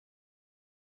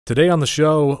Today on the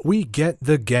show, we get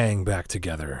the gang back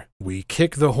together. We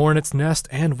kick the hornet's nest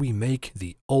and we make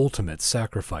the ultimate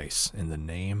sacrifice in the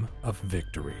name of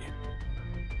victory.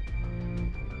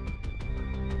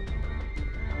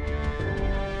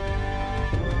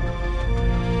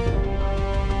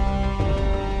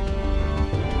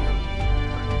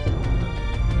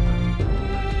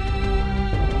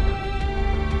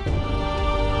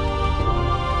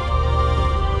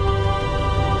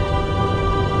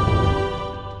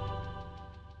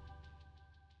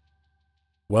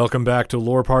 Welcome back to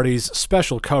Lore Party's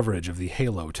special coverage of the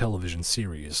Halo television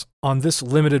series. On this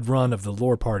limited run of the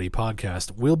Lore Party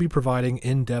podcast, we'll be providing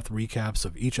in-depth recaps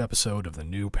of each episode of the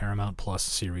new Paramount Plus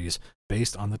series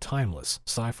based on the timeless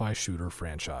sci-fi shooter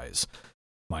franchise.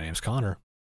 My name's Connor.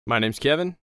 My name's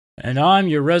Kevin. And I'm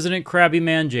your resident crabby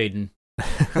man, Jaden.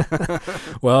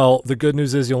 Well, the good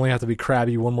news is you only have to be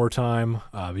crabby one more time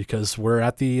because we're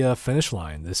at the finish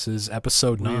line. This is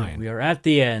episode 9. We are at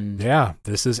the end. Yeah,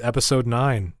 this is episode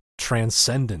 9,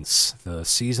 Transcendence, the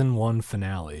season 1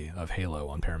 finale of Halo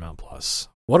on Paramount Plus.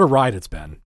 What a ride it's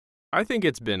been. I think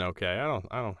it's been okay.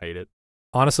 I don't hate it.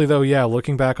 Honestly, though, yeah,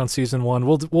 looking back on season 1,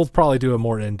 we'll probably do a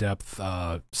more in-depth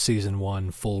season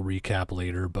 1 full recap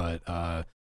later, but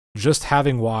just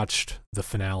having watched the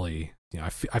finale, you know,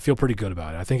 I feel pretty good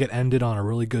about it. I think it ended on a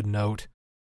really good note.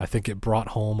 I think it brought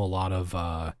home a lot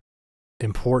of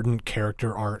important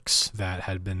character arcs that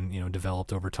had been, you know,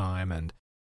 developed over time, and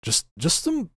just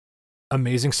some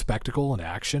amazing spectacle and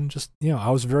action. Just, you know,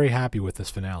 I was very happy with this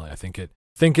finale. I think it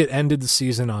ended the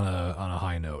season on a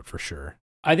high note for sure.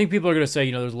 I think people are going to say,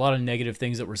 you know, there's a lot of negative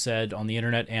things that were said on the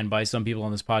internet and by some people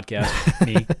on this podcast,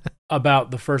 me,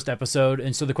 about the first episode.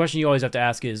 And so the question you always have to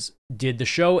ask is, did the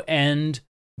show end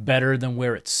better than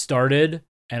where it started?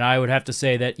 And I would have to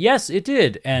say that, yes, it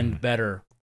did end better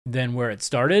than where it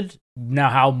started. Now,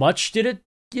 how much did it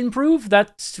improve?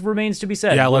 That remains to be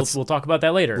said. Yeah, we'll talk about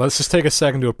that later. Let's just take a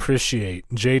second to appreciate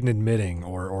Jaden admitting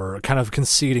or kind of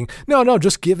conceding. No,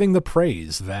 just giving the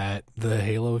praise that the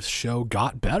Halo show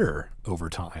got better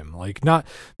over time. Like, not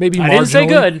maybe marginally. I didn't say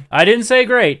good. I didn't say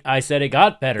great. I said it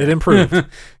got better. It improved.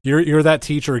 You're that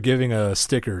teacher giving a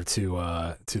sticker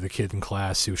to the kid in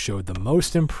class who showed the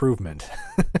most improvement.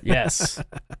 Yes.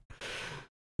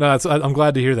 No, I'm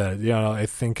glad to hear that. You know, I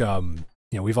think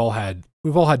you know, we've all had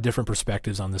different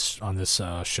perspectives on this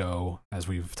show as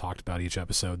we've talked about each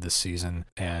episode this season,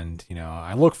 and you know,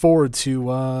 I look forward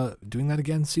to doing that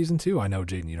again season 2. I know,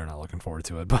 Jaden, you're not looking forward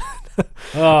to it, but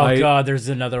God, there's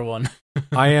another one.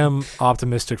 I am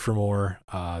optimistic for more.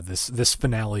 This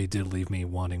finale did leave me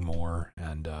wanting more,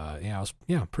 and yeah, I was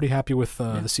pretty happy with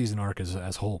the season arc as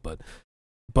a whole, but.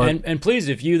 And please,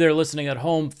 if you there listening at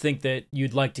home think that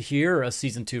you'd like to hear a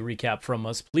season 2 recap from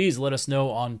us, please let us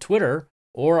know on Twitter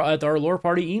or at our Lore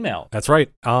Party email. That's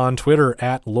right. On Twitter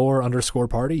at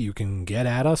 @lore_party, you can get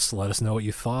at us. Let us know what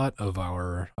you thought of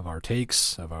our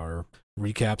takes, of our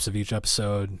recaps of each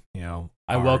episode. You know,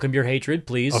 I welcome your hatred.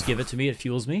 Please give it to me. It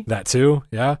fuels me. That too,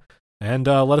 yeah. And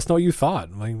let us know what you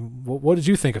thought. Like, what did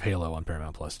you think of Halo on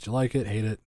Paramount Plus? Did you like it, hate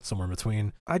it, somewhere in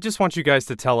between? I just want you guys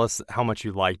to tell us how much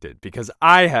you liked it, because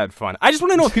I had fun. I just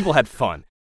want to know if people had fun,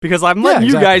 because I'm letting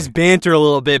you guys banter a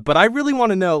little bit, but I really want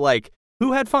to know, like,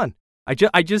 who had fun. I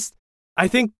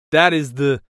think that is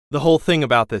the whole thing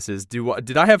about this is,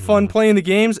 did I have fun playing the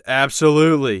games?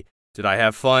 Absolutely. Did I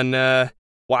have fun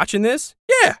watching this?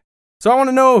 Yeah. So I want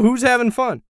to know who's having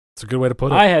fun. It's a good way to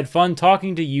put it. I had fun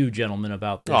talking to you gentlemen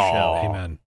about this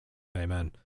Amen. show.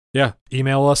 Yeah,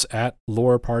 email us at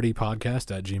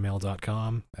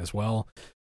lorepartypodcast@gmail.com as well.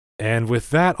 And with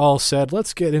that all said,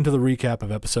 let's get into the recap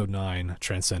of episode 9,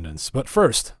 Transcendence. But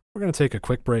first, we're going to take a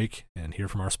quick break and hear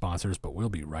from our sponsors, but we'll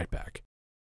be right back.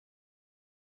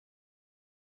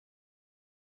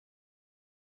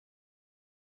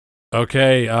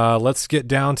 Okay, let's get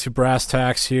down to brass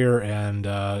tacks here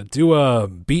and do a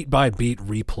beat-by-beat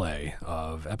replay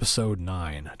of Episode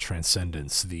 9,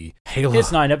 Transcendence, the Halo...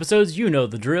 It's 9 episodes, you know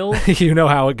the drill. You know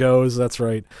how it goes, that's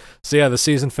right. So yeah, the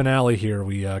season finale here,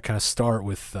 we kind of start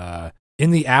with,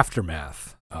 in the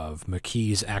aftermath of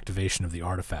McKee's activation of the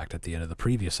artifact at the end of the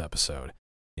previous episode.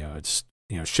 You know, it's,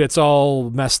 you know, shit's all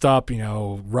messed up, you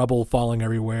know, rubble falling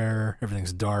everywhere,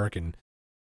 everything's dark and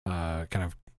kind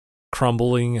of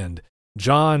crumbling, and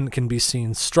John can be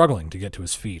seen struggling to get to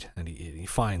his feet, and he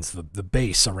finds the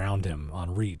base around him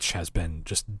on Reach has been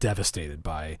just devastated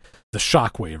by the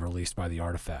shockwave released by the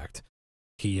artifact.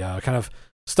 He kind of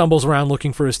stumbles around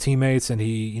looking for his teammates, and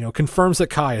he, you know, confirms that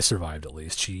Kai has survived at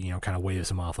least. She, you know, kind of waves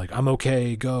him off like, I'm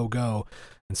okay, go.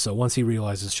 And so once he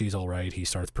realizes she's all right, he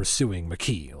starts pursuing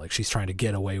McKee. Like, she's trying to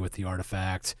get away with the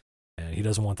artifact, and he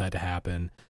doesn't want that to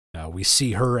happen. We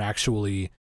see her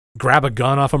actually grab a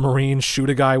gun off a Marine, shoot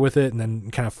a guy with it, and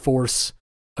then kind of force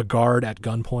a guard at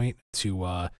gunpoint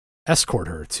to escort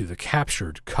her to the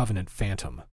captured Covenant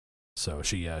Phantom. So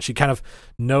she kind of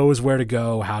knows where to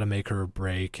go, how to make her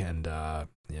break, and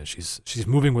she's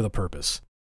moving with a purpose.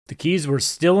 The keys were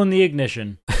still in the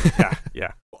ignition.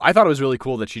 Yeah. I thought it was really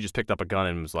cool that she just picked up a gun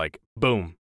and was like,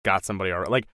 boom, got somebody already.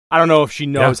 Like, I don't know if she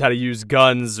knows how to use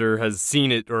guns or has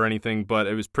seen it or anything, but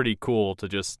it was pretty cool to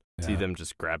just see them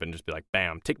just grab it and just be like,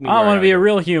 bam, take me. I want to be a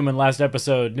real human. Last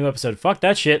episode, new episode. Fuck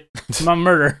that shit. It's my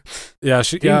murder.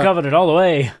 Team Covenant all the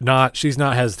way. She's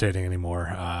not hesitating anymore.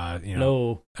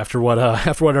 No. After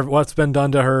what's been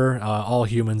done to her, all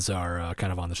humans are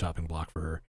kind of on the shopping block for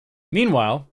her.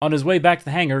 Meanwhile, on his way back to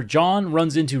the hangar, John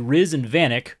runs into Riz and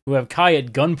Vanek, who have Kai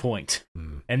at gunpoint,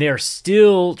 and they are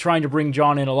still trying to bring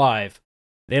John in alive.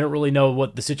 They don't really know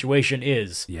what the situation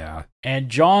is. Yeah. And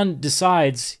John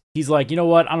decides, he's like, you know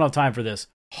what? I don't have time for this.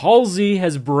 Halsey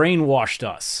has brainwashed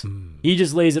us. He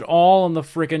just lays it all on the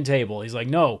frickin' table. He's like,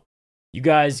 no, you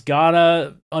guys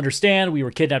gotta understand we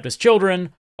were kidnapped as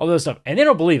children, all those stuff. And they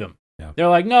don't believe him. Yeah. They're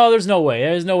like, no, there's no way.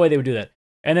 There's no way they would do that.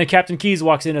 And then Captain Keyes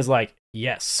walks in and is like,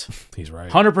 yes. He's right.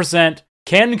 100%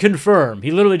 can confirm.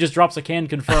 He literally just drops a can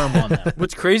confirm on them.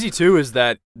 What's crazy, too, is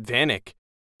that Vanek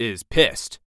is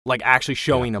pissed. Like, actually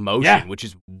showing emotion, which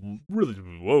is really,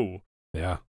 whoa.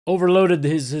 Yeah. Overloaded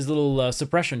his little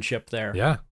suppression chip there.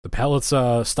 Yeah. The pellets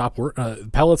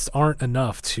pellets aren't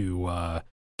enough to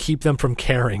keep them from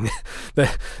caring.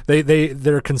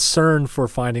 Their concern for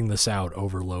finding this out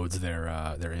overloads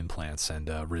their implants, and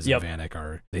Riz and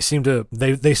Vanek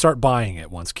they start buying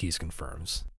it once Keyes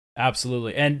confirms.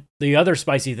 Absolutely. And the other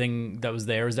spicy thing that was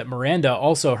there is that Miranda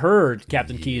also heard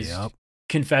Captain Keyes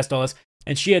confessed all this,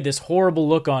 and she had this horrible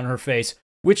look on her face,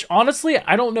 which honestly,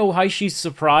 I don't know how she's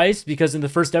surprised, because in the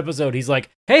first episode, he's like,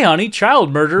 hey, honey,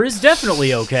 child murder is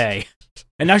definitely okay.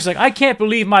 And now she's like, I can't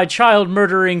believe my child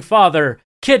murdering father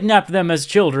kidnapped them as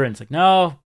children. It's like,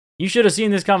 no, you should have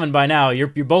seen this coming by now.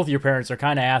 Both your parents are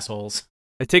kind of assholes.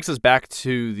 It takes us back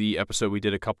to the episode we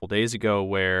did a couple days ago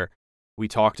where we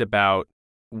talked about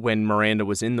when Miranda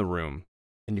was in the room,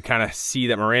 and you kind of see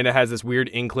that Miranda has this weird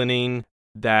inclining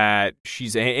that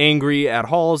she's angry at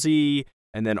Halsey,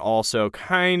 and then also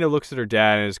kind of looks at her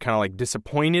dad and is kind of like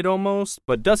disappointed almost,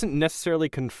 but doesn't necessarily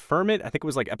confirm it. I think it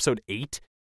was like episode 8.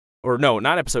 Or no,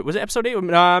 not episode. Was it episode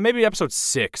 8? Maybe episode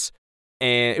 6.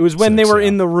 And it was when they were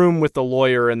in the room with the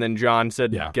lawyer, and then John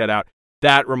said, get out.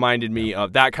 That reminded me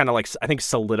of that, kind of like, I think,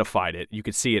 solidified it. You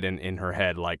could see it in her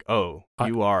head, like, oh,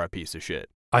 you are a piece of shit.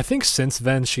 I think since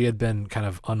then she had been kind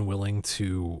of unwilling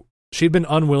to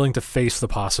face the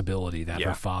possibility that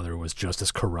her father was just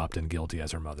as corrupt and guilty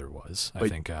as her mother was. I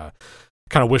think kind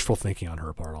of wishful thinking on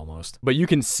her part almost. But you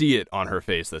can see it on her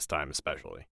face this time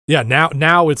especially. Yeah,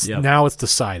 now it's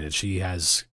decided. She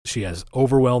has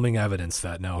overwhelming evidence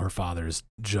that no, her father is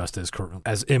just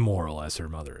as immoral as her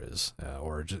mother is,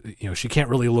 or she can't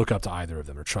really look up to either of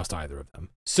them or trust either of them.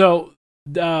 So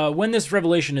when this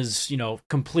revelation is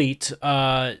complete,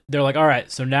 they're like, all right,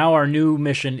 so now our new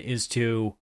mission is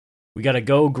we got to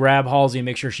go grab Halsey and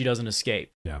make sure she doesn't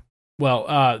escape. Yeah.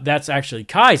 Well, that's actually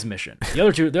Kai's mission. The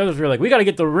other three are like, we got to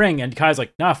get the ring, and Kai's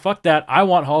like, nah, fuck that. I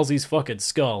want Halsey's fucking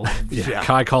skull.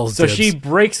 Kai calls dibs. So she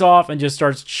breaks off and just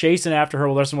starts chasing after her.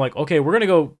 Well, there's some like, okay, we're gonna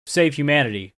go save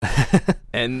humanity,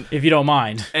 and if you don't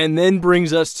mind. And then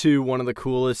brings us to one of the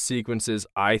coolest sequences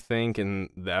I think in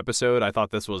the episode. I thought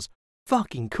this was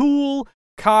fucking cool.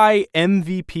 Kai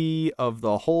MVP of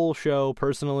the whole show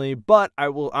personally, but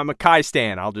I'm a Kai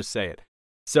stan. I'll just say it.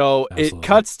 So Absolutely. It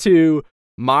cuts to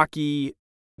Maki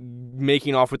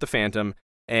making off with the Phantom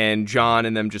and John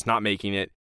and them just not making it.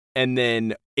 And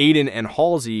then Aiden and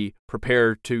Halsey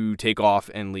prepare to take off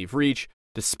and leave Reach,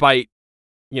 despite,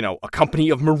 a company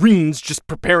of Marines just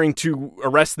preparing to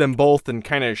arrest them both and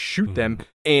kind of shoot them.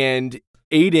 And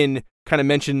Aiden kind of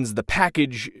mentions the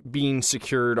package being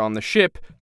secured on the ship.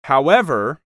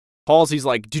 However, Halsey's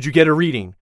like, did you get a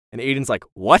reading? And Aiden's like,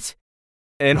 what?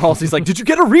 And Halsey's like, did you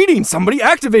get a reading? Somebody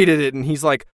activated it. And he's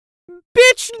like,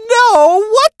 bitch, no,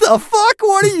 what the fuck?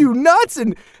 What are you, nuts?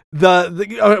 And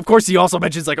of course he also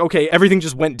mentions like, okay, everything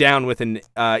just went down with an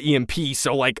EMP,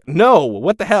 so like, no,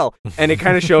 what the hell? And it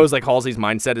kind of shows like Halsey's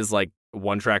mindset is like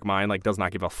one-track mind, like does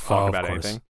not give a fuck about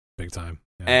anything. Big time.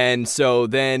 Yeah. And so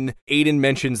then Aiden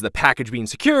mentions the package being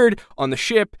secured on the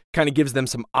ship, kind of gives them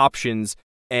some options,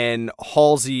 and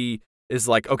Halsey is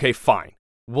like, okay, fine,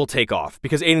 we'll take off.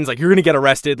 Because Aiden's like, you're going to get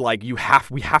arrested, like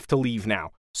we have to leave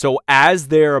now. So as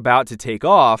they're about to take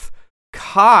off,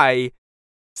 Kai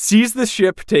sees the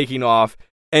ship taking off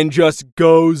and just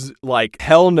goes like,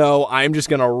 hell no, I'm just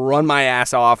going to run my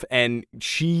ass off. And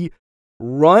she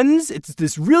runs. It's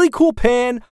this really cool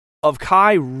pan of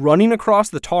Kai running across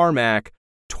the tarmac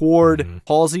toward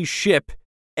Halsey's ship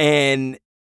and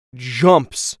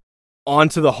jumps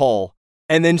onto the hull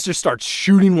and then just starts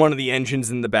shooting one of the engines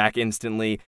in the back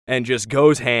instantly and just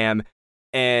goes ham.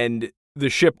 And the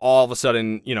ship all of a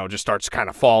sudden, just starts kind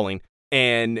of falling.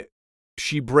 And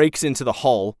she breaks into the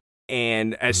hull.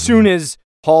 And as soon as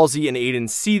Halsey and Aiden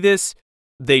see this,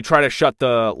 they try to shut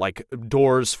the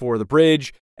doors for the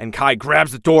bridge. And Kai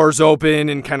grabs the doors open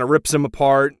and kind of rips them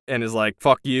apart and is like,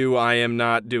 fuck you, I am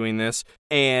not doing this.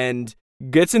 And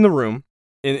gets in the room,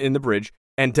 in the bridge,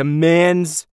 and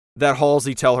demands that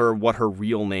Halsey tell her what her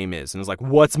real name is. And is like,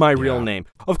 what's my real name?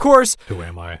 Of course, who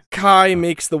am I? Kai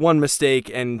makes the one mistake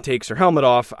and takes her helmet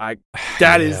off.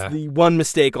 That is the one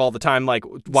mistake all the time. Like,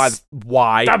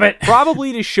 why? Stop it.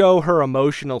 Probably to show her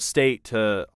emotional state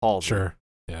to Halsey. Sure.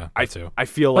 Yeah, I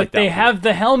feel but like they have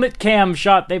the helmet cam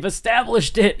shot. They've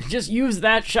established it. Just use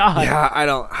that shot. Yeah, I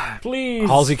don't. Please.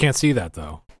 Halsey can't see that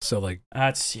though. So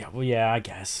that's I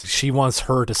guess she wants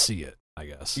her to see it. I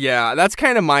guess. Yeah, that's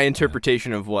kind of my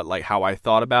interpretation of how I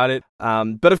thought about it.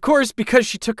 But of course, because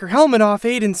she took her helmet off,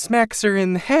 Aiden smacks her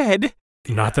in the head.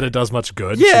 Not that it does much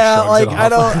good. Yeah, I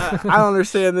don't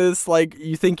understand this.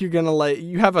 You think you're gonna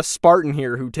you have a Spartan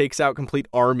here who takes out complete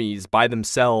armies by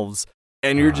themselves,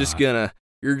 and you're just gonna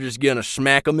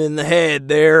smack them in the head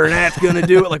there, and that's gonna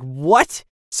do it. What?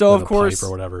 So of course, pipe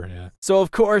or whatever. Yeah. So of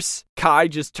course, Kai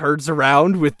just turns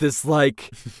around with this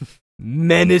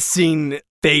menacing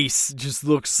face, just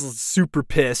looks super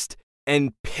pissed,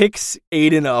 and picks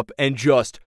Aiden up and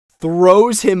just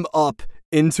throws him up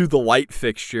into the light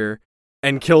fixture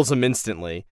and kills him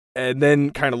instantly. And then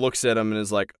kind of looks at him and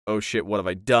is like, oh shit, what have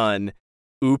I done?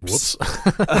 Oops.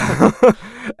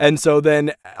 And so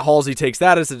then Halsey takes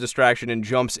that as a distraction and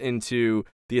jumps into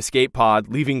the escape pod,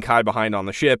 leaving Kai behind on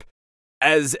the ship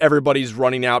as everybody's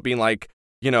running out being like,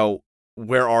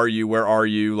 where are you? Where are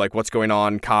you? What's going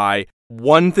on, Kai?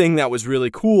 One thing that was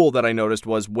really cool that I noticed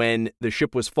was when the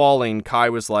ship was falling, Kai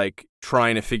was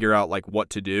trying to figure out what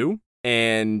to do,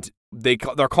 and they're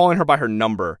calling her by her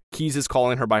number. Keyes is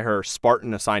calling her by her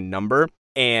Spartan assigned number,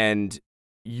 and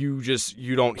you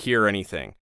don't hear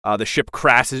anything. The ship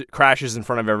crashes in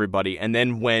front of everybody, and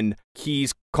then when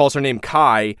Keyes calls her name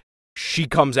Kai, she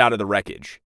comes out of the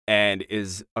wreckage and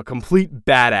is a complete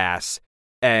badass.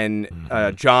 And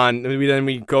John, then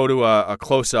we go to a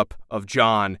close up of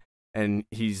John. And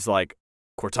he's like,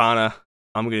 Cortana,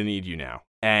 I'm going to need you now.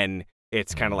 And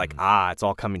it's kind of it's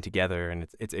all coming together. And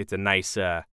it's a nice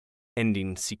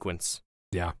ending sequence.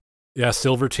 Yeah. Yeah,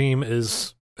 Silver Team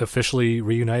is officially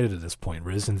reunited at this point.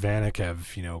 Riz and Vanek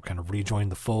have, kind of rejoined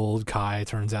the fold. Kai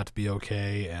turns out to be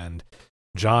okay. And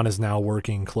John is now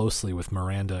working closely with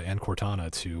Miranda and Cortana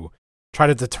to try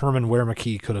to determine where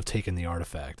McKee could have taken the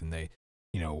artifact. And they,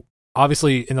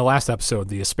 obviously, in the last episode,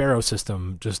 the Aspero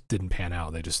system just didn't pan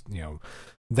out. They just,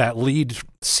 that lead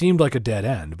seemed like a dead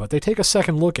end, but they take a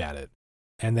second look at it,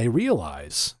 and they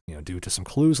realize, due to some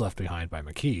clues left behind by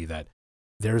McKee, that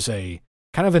there's a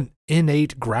kind of an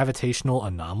innate gravitational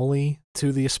anomaly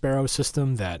to the Aspero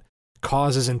system that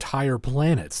causes entire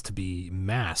planets to be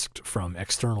masked from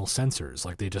external sensors.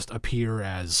 They just appear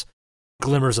as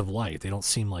glimmers of light. They don't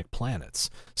seem like planets.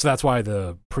 So that's why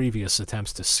the previous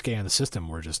attempts to scan the system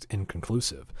were just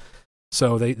inconclusive.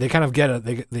 So they kind of get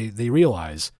it. They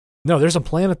realize, no, there's a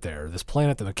planet there. This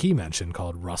planet that McKee mentioned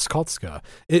called Roskotska.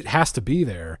 It has to be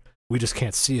there. We just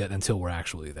can't see it until we're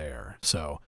actually there.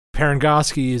 So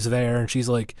Parangoski is there, and she's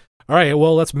like, all right,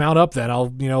 well, let's mount up then. I'll,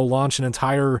 launch an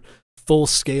entire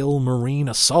full-scale marine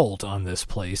assault on this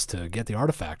place to get the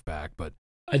artifact back. But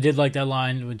I did like that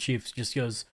line when Chief just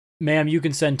goes, ma'am, you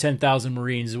can send 10,000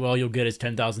 Marines. Well, you'll get is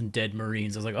 10,000 dead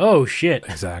Marines. I was like, oh, shit.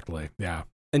 Exactly, yeah.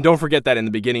 And don't forget that in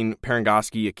the beginning,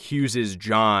 Parangoski accuses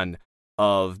John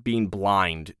of being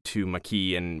blind to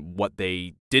McKee and what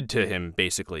they did to him,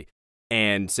 basically,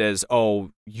 and says,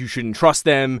 oh, you shouldn't trust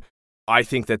them. I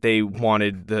think that they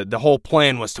wanted, the whole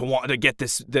plan was to get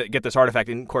this artifact.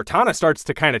 And Cortana starts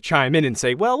to kind of chime in and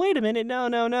say, well, wait a minute,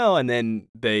 no. And then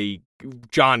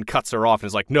John cuts her off and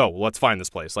is like, no, let's find this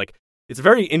place. It's a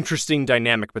very interesting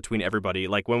dynamic between everybody.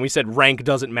 When we said rank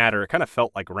doesn't matter, it kind of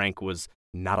felt like rank was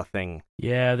not a thing.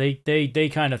 Yeah,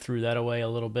 they kind of threw that away a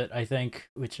little bit, I think,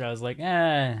 which I was like,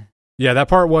 eh. Yeah, that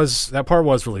part was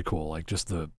really cool. Just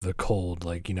the cold,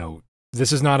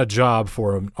 this is not a job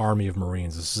for an army of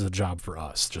Marines. This is a job for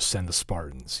us. Just send the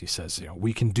Spartans. He says,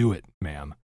 we can do it,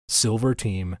 ma'am. Silver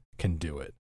Team can do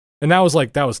it. And that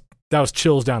was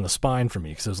chills down the spine for me,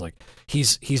 because it was like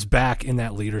he's back in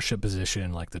that leadership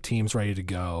position, the team's ready to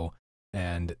go,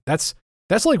 and that's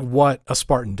what a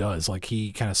Spartan does.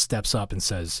 He kind of steps up and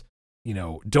says,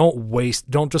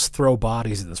 don't just throw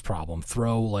bodies at this problem.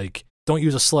 Don't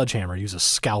use a sledgehammer, use a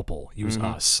scalpel, use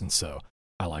us. And so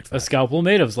I like that. A scalpel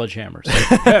made of sledgehammers.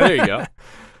 Yeah, there you go.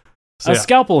 So, a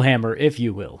scalpel hammer, if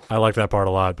you will. I like that part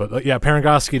a lot. But yeah,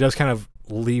 Parangoski does kind of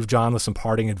leave John with some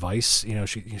parting advice.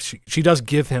 She does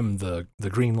give him the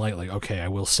green light, like, okay, I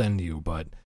will send you, but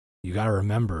you got to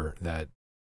remember that,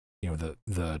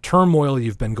 the turmoil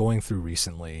you've been going through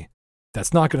recently,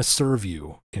 that's not going to serve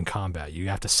you in combat. You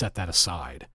have to set that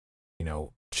aside.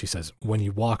 She says, when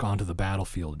you walk onto the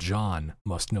battlefield, John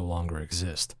must no longer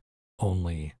exist,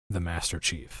 only the Master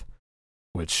Chief.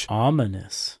 Which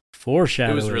ominous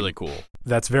foreshadowing. It was really cool.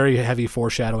 That's very heavy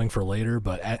foreshadowing for later,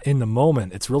 but in the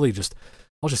moment, it's really just.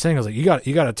 I was just saying, I was like, you got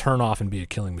to turn off and be a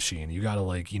killing machine. You got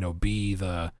to be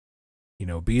the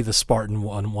Spartan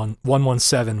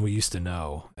 117 we used to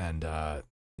know, and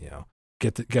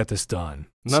get this done.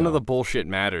 None of the bullshit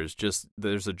matters. Just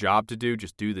there's a job to do.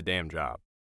 Just do the damn job.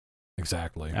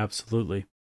 Exactly. Absolutely.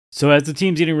 So as the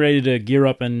team's getting ready to gear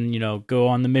up and go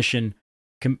on the mission,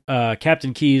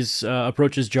 Captain Keyes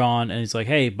approaches John and he's like,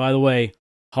 "Hey, by the way,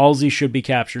 Halsey should be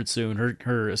captured soon.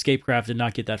 Her escape craft did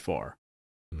not get that far."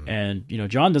 And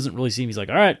John doesn't really seem. He's like,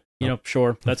 "All right,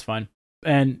 sure, that's fine."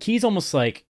 And Keyes it's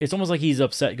almost like he's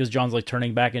upset because John's like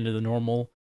turning back into the normal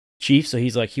chief. So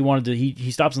he's like,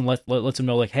 he stops and lets him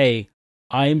know, like, "Hey,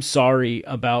 I'm sorry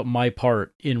about my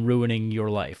part in ruining your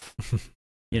life."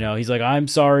 He's like, "I'm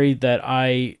sorry that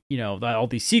that all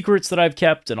these secrets that I've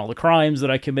kept and all the crimes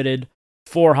that I committed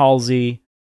for Halsey."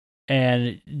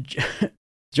 And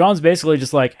John's basically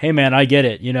just like, "Hey man, I get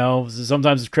it.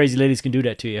 Sometimes crazy ladies can do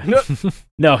that to you."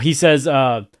 No, he says,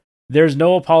 "There's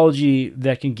no apology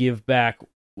that can give back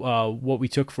what we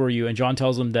took for you." And John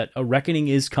tells him that a reckoning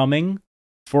is coming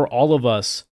for all of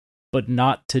us, but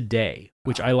not today,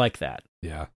 which I like that.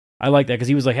 Yeah. I like that because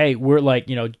he was like, "Hey, we're like,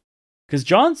 because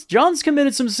John's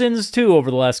committed some sins too over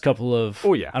the last couple of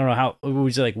I don't know how would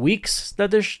you say, like weeks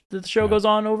that the show goes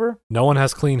on over. No one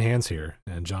has clean hands here,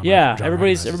 and John. Yeah,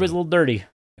 everybody's a little dirty.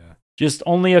 Yeah, just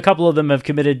only a couple of them have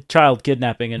committed child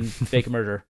kidnapping and fake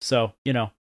murder. So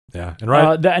Yeah, and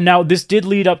right. Now this did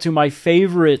lead up to my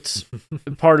favorite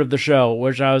part of the show,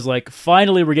 which I was like,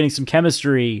 finally we're getting some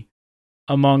chemistry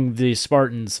among the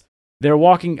Spartans. They're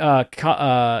walking.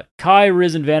 Kai,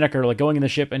 Riz, and Vanek are like going in the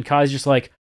ship, and Kai's just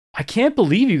like, "I can't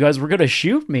believe you guys were going to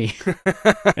shoot me."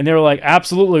 And they were like,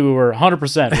 "Absolutely, we were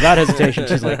 100%, without hesitation."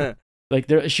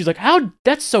 She's like, "How?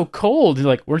 That's so cold." And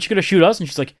like, "Weren't you going to shoot us?" And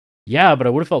she's like, "Yeah, but I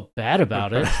would have felt bad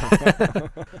about it." And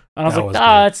I was like,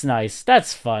 that's nice.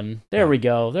 That's fun. There we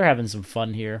go. They're having some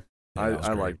fun here. I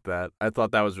liked that. I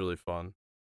thought that was really fun.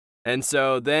 And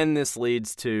so then this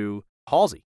leads to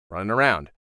Halsey running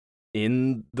around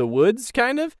in the woods,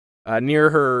 kind of, near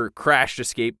her crashed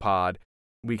escape pod.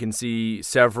 We can see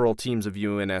several teams of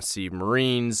UNSC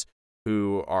Marines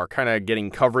who are kind of getting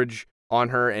coverage on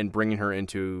her and bringing her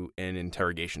into an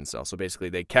interrogation cell. So basically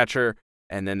they catch her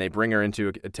and then they bring her into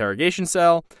an interrogation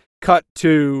cell. Cut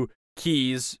to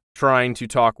Keyes trying to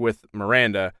talk with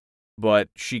Miranda, but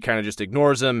she kind of just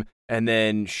ignores him. And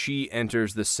then she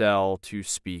enters the cell to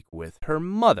speak with her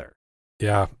mother.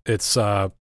 Yeah, it's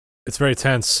very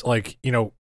tense. Like,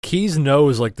 Keyes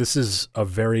knows like this is a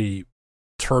very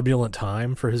turbulent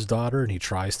time for his daughter, and he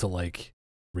tries to like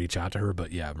reach out to her,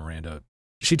 but yeah, Miranda,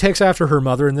 she takes after her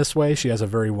mother in this way. She has a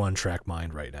very one-track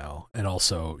mind right now, and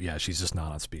also, yeah, she's just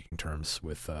not on speaking terms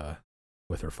with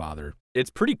her father. It's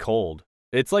pretty cold.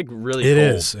 It's like really cold. It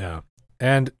cold. is, yeah.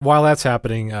 And while that's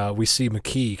happening, we see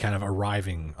McKee kind of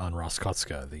arriving on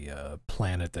Roskotska, the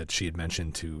planet that she had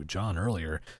mentioned to John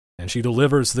earlier, and she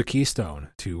delivers the keystone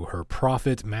to her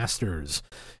prophet masters.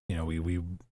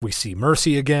 We see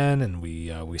Mercy again, and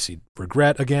we see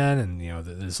Regret again, and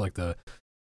there's like the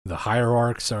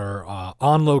hierarchs are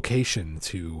on location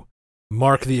to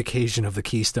mark the occasion of the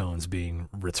keystones being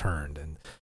returned, and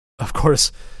of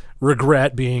course,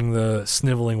 Regret being the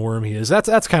sniveling worm he is.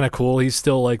 That's kind of cool. He's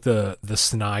still like the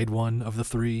snide one of the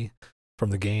three from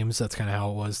the games. That's kind of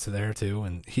how it was to there too,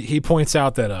 and he points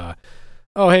out that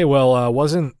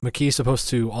wasn't McKee supposed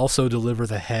to also deliver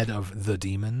the head of the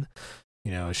demon?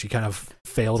 She kind of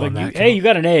failed on that. You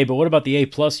got an A, but what about the A+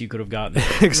 you could have gotten?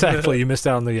 Exactly, you missed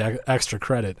out on the extra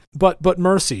credit. But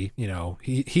Mercy,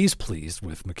 he's pleased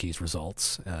with McKee's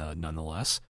results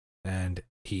nonetheless, and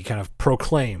he kind of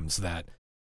proclaims that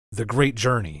the great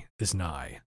journey is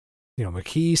nigh.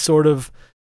 McKee sort of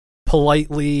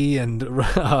politely and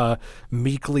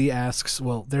meekly asks,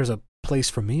 "Well, there's a place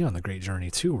for me on the great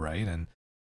journey too, right?"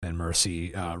 And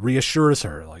Mercy reassures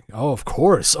her, like, oh, of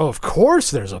course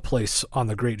there's a place on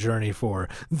the great journey for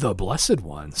the Blessed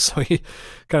One. So he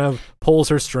kind of pulls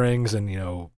her strings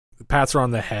and, pats her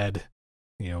on the head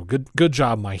good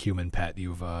job, my human pet.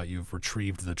 You've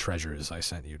retrieved the treasures I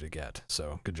sent you to get.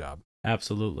 So good job.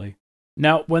 Absolutely.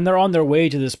 Now, when they're on their way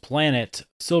to this planet,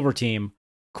 Silver Team,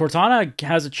 Cortana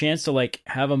has a chance to like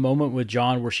have a moment with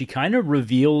John where she kind of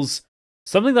reveals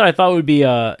something that I thought would be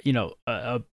a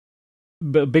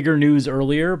bigger news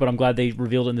earlier, but I'm glad they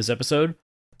revealed it in this episode,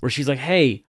 where she's like,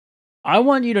 "Hey, I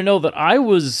want you to know that I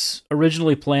was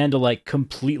originally planned to like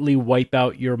completely wipe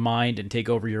out your mind and take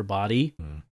over your body."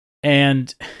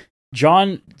 And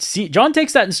John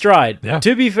takes that in stride. Yeah.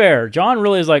 To be fair, John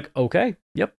really is like, "Okay,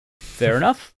 yep, fair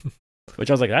enough." Which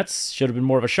I was like, that should have been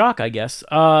more of a shock, I guess.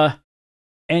 And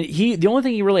the only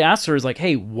thing he really asks her is like,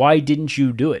 "Hey, why didn't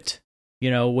you do it?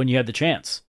 When you had the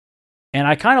chance." And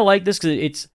I kind of like this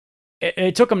because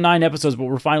it took them 9 episodes, but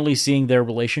we're finally seeing their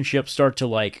relationship start to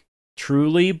like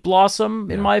truly blossom,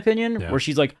 in my opinion. Yeah. Where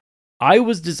she's like, "I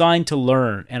was designed to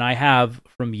learn, and I have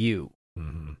from you."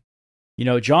 Mm-hmm.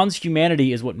 John's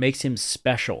humanity is what makes him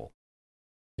special.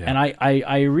 Yeah. And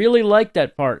I really like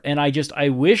that part. And I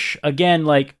wish, again,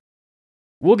 like,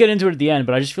 we'll get into it at the end,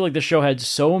 but I just feel like the show had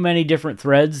so many different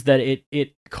threads that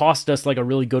it cost us like a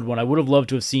really good one. I would have loved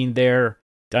to have seen their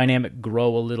dynamic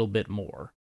grow a little bit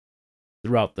more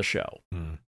throughout the show.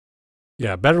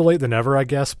 Yeah, better late than never, I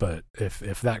guess. But if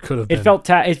that could have been,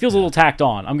 it feels a little tacked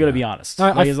on. I'm gonna be honest.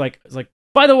 It's like,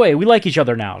 by the way, we like each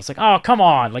other now. It's like, oh, come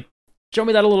on, like, show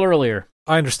me that a little earlier.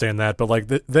 I understand that, but like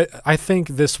I think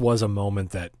this was a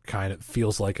moment that kind of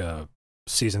feels like a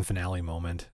season finale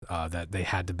moment that they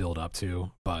had to build up to.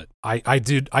 But I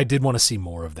did want to see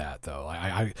more of that, though.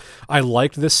 I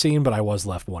liked this scene, but I was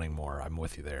left wanting more. I'm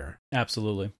with you there.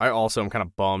 Absolutely. I also am kind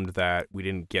of bummed that we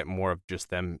didn't get more of just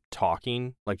them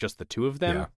talking, like just the two of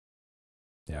them.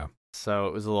 Yeah. So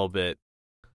it was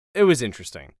it was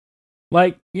interesting.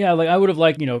 Like I would have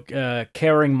liked,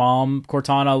 caring mom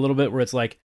Cortana a little bit, where it's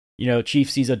like, Chief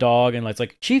sees a dog and it's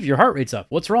like, "Chief, your heart rate's up.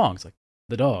 What's wrong?" It's like,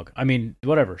 "The dog. I mean,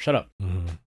 whatever. Shut up." Mm-hmm.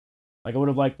 Like I would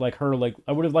have liked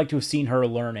I would have liked to have seen her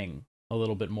learning a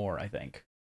little bit more, I think.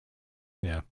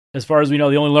 Yeah. As far as we know,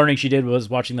 the only learning she did was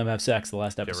watching them have sex the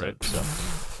last episode.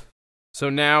 Right. So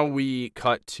now we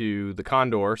cut to the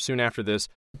Condor. Soon after this,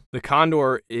 the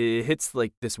Condor hits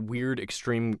like this weird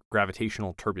extreme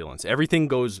gravitational turbulence. Everything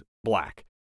goes black.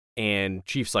 And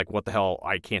Chief's like, "What the hell?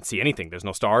 I can't see anything. There's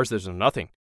no stars. There's no nothing."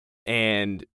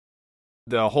 And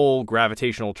the whole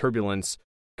gravitational turbulence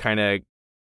kind of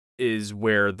is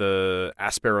where the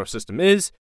Aspero system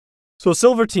is. So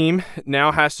Silver Team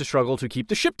now has to struggle to keep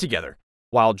the ship together,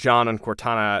 while John and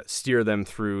Cortana steer them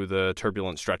through the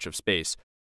turbulent stretch of space.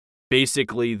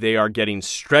 Basically, they are getting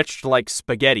stretched like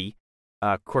spaghetti.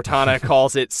 Cortana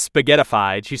calls it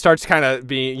spaghettified. She starts kind of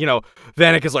being,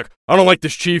 Vanek is like, "I don't like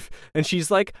this, Chief." And she's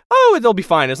like, "Oh, they'll be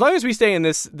fine. As long as we stay in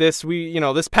this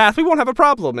path, we won't have a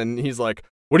problem." And he's like,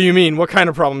 "What do you mean? What kind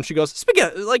of problem?" She goes,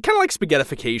 "Spaghetti, like kind of like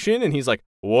spaghettification." And he's like,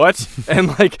 "What?" And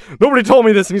like, "Nobody told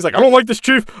me this." And he's like, "I don't like this,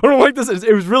 Chief. I don't like this."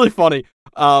 It was really funny.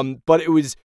 But it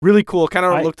was really cool. Kind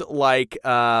of looked like,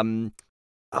 Connor,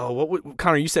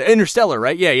 you said Interstellar,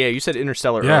 right? Yeah, you said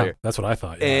Interstellar earlier. That's what I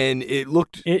thought. Yeah. And it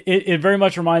looked... It very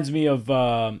much reminds me of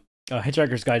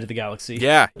Hitchhiker's Guide to the Galaxy.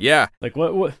 Yeah. Like,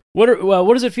 what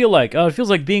does it feel like? It feels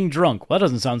like being drunk. Well, that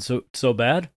doesn't sound so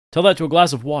bad. Tell that to a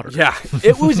glass of water. Yeah,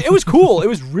 it was cool. It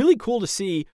was really cool to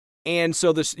see. And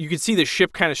so you could see the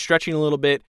ship kind of stretching a little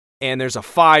bit, and there's a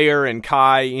fire, and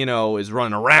Kai, is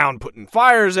running around putting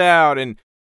fires out, and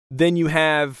then you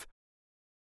have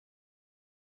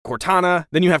Cortana.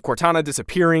 Then you have Cortana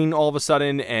disappearing all of a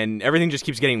sudden, and everything just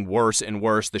keeps getting worse and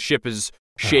worse. The ship is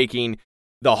shaking.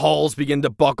 The hulls begin to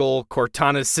buckle.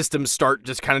 Cortana's systems start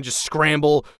just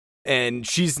scramble, and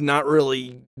she's not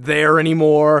really there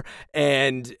anymore.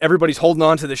 And everybody's holding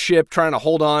on to the ship, trying to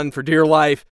hold on for dear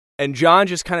life. And John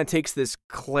just kind of takes this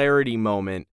clarity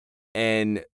moment,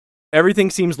 and everything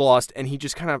seems lost, and he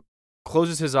just kind of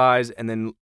closes his eyes and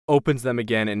then opens them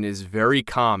again and is very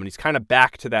calm. And he's kind of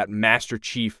back to that Master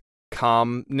Chief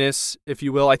calmness, if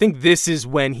you will. I think this is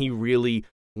when he really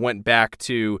went back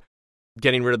to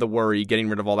getting rid of the worry, getting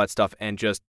rid of all that stuff, and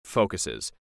just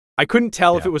focuses. I couldn't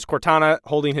tell if it was Cortana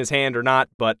holding his hand or not,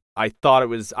 but I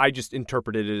just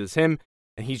interpreted it as him,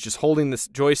 and he's just holding this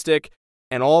joystick,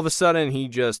 and all of a sudden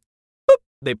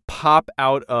they pop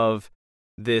out of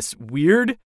this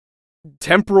weird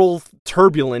temporal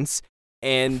turbulence,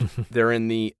 and they're in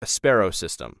the Aspero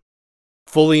system,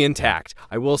 fully intact.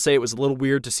 I will say it was a little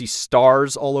weird to see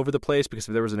stars all over the place, because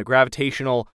if there was a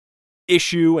gravitational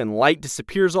issue and light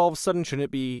disappears all of a sudden, shouldn't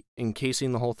it be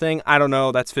encasing the whole thing? I don't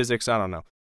know. That's physics. I don't know.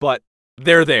 But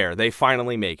they're there. They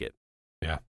finally make it.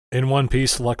 Yeah. In one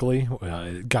piece, luckily.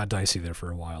 It got dicey there for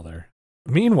a while there.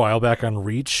 Meanwhile, back on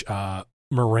Reach,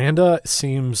 Miranda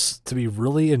seems to be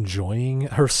really enjoying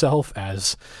herself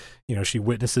as, she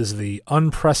witnesses the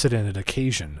unprecedented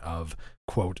occasion of,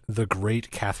 quote, the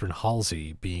great Catherine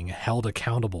Halsey being held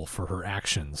accountable for her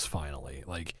actions finally.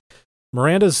 Like,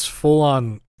 Miranda's full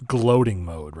on gloating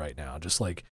mode right now, just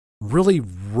like really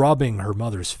rubbing her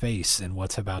mother's face in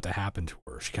what's about to happen to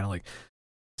her. She kind of like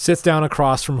sits down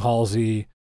across from Halsey,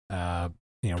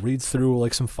 reads through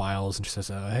like some files, and she says,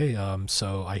 hey,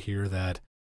 so I hear that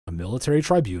a military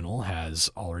tribunal has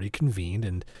already convened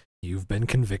and you've been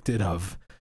convicted of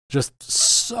just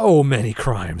so many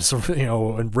crimes,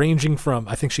 and ranging from,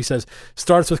 I think she says,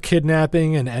 starts with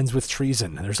kidnapping and ends with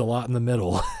treason. There's a lot in the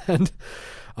middle. And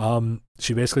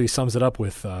she basically sums it up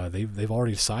with, they've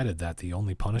already decided that the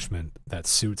only punishment that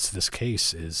suits this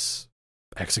case is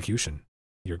execution.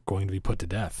 You're going to be put to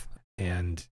death.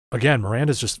 And again,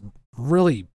 Miranda's just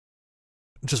really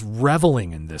just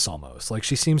reveling in this almost. Like,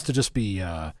 she seems to just be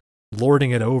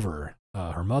lording it over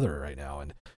her mother right now.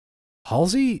 And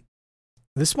Halsey,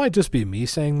 this might just be me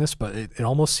saying this, but it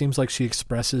almost seems like she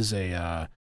expresses a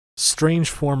strange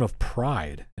form of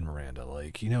pride in Miranda.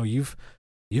 Like, you've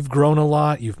grown a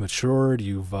lot, you've matured,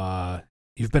 you've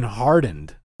been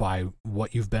hardened by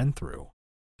what you've been through.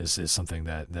 Is something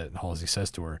that Halsey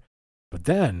says to her. But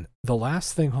then the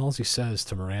last thing Halsey says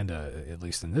to Miranda, at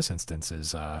least in this instance,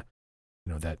 is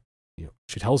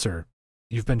she tells her,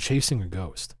 "You've been chasing a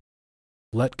ghost.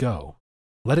 Let it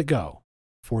go,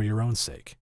 for your own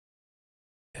sake."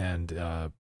 And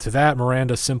to that,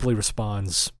 Miranda simply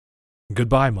responds,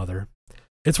 "Goodbye, mother."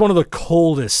 It's one of the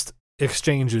coldest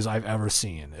exchanges I've ever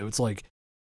seen. It was like,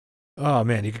 oh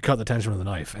man, you could cut the tension with a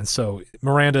knife. And so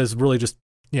Miranda is really just,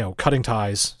 cutting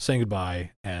ties, saying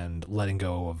goodbye, and letting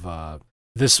go of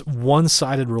this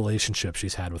one-sided relationship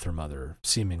she's had with her mother,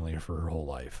 seemingly for her whole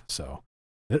life. So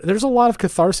there's a lot of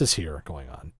catharsis here going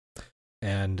on.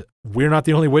 And we're not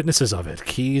the only witnesses of it.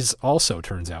 Keyes also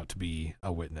turns out to be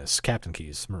a witness. Captain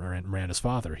Keyes, Miranda's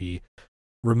father, he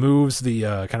removes the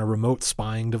kind of remote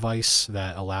spying device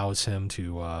that allows him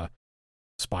to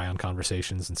spy on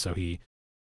conversations. And so he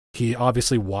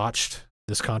obviously watched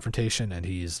this confrontation, and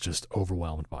he's just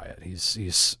overwhelmed by it. He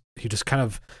just kind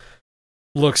of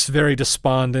looks very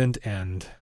despondent and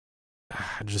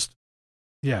just,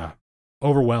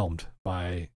 overwhelmed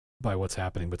by what's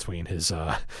happening between his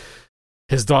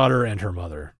daughter and her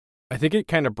mother. I think it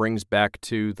kind of brings back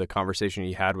to the conversation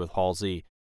he had with Halsey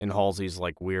in Halsey's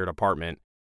like weird apartment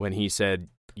when he said,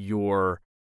 "You're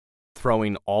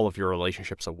throwing all of your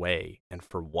relationships away, and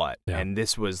for what?" Yeah. And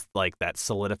this was like that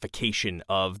solidification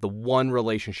of the one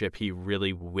relationship he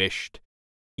really wished,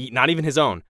 not even his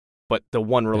own, but the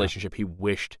one relationship he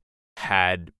wished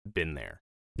had been there.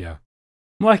 Yeah.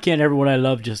 Why can't everyone I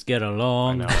love just get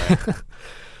along? I know, right?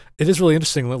 It is really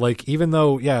interesting that, like, even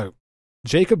though,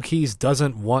 Jacob Keyes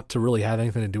doesn't want to really have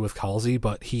anything to do with Halsey,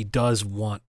 but he does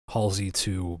want Halsey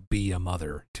to be a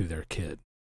mother to their kid.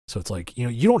 So it's like,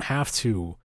 you don't have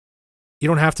to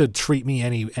treat me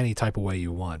any type of way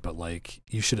you want, but like,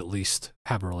 you should at least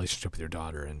have a relationship with your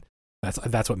daughter, and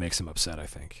that's what makes him upset, I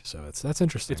think. So that's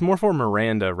interesting. It's more for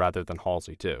Miranda rather than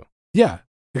Halsey too. Yeah,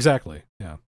 exactly.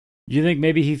 Yeah. Do you think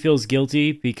maybe he feels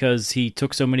guilty because he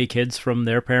took so many kids from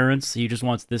their parents? He just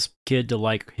wants this kid to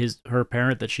like her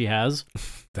parent that she has?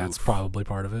 That's probably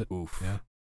part of it. Oof. Yeah.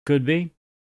 Could be.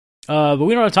 But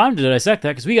we don't have time to dissect that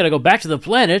because we got to go back to the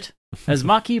planet as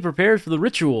Maki prepares for the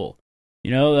ritual. They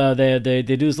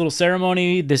do this little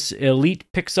ceremony. This elite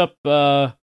picks up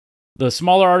the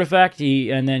smaller artifact,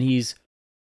 and then he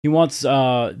wants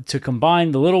to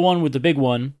combine the little one with the big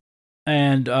one.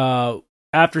 And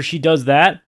after she does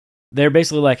that, they're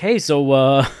basically like, "Hey, so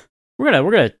we're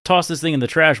gonna toss this thing in the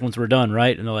trash once we're done,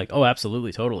 right?" And they're like, "Oh,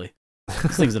 absolutely, totally.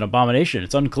 This thing's an abomination.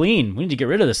 It's unclean. We need to get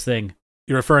rid of this thing."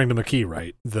 You're referring to McKee,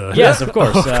 right? Yes, of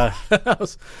course. I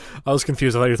was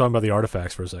confused. I thought you were talking about the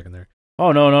artifacts for a second there.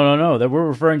 Oh, no. That we're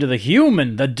referring to the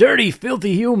human, the dirty,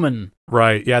 filthy human.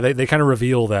 Right. Yeah, they kind of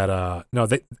reveal that,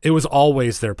 it was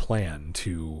always their plan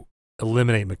to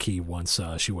eliminate McKee once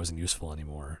she wasn't useful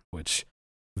anymore, which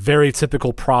very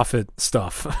typical prophet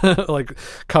stuff, like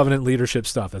Covenant leadership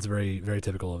stuff. That's very, very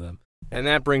typical of them. And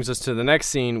that brings us to the next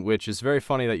scene, which is very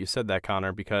funny that you said that,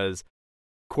 Connor, because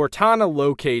Cortana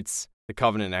locates the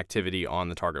Covenant activity on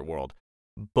the target world,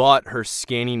 but her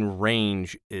scanning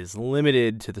range is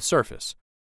limited to the surface.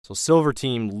 So Silver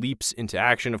Team leaps into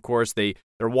action. Of course, they're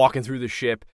walking through the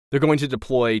ship. They're going to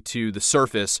deploy to the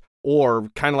surface, or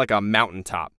kind of like a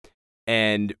mountaintop.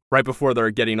 And right before they're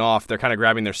getting off, they're kind of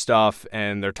grabbing their stuff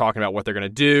and they're talking about what they're going to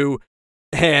do.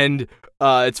 And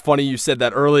it's funny you said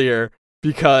that earlier,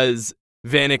 because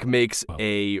Vanek makes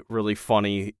a really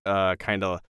funny kind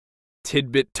of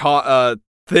tidbit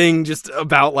thing just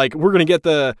about like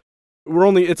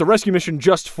it's a rescue mission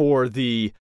just for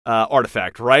the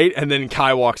artifact, right? And then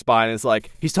Kai walks by and is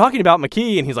like, he's talking about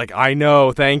McKee, and he's like, I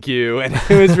know, thank you. And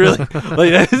it was really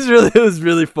like it was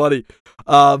really funny.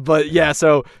 But yeah,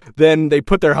 so then they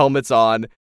put their helmets on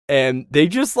and they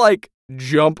just like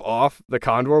jump off the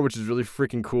Condor, which is really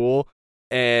freaking cool.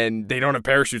 And they don't have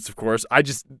parachutes, of course.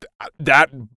 That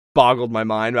boggled my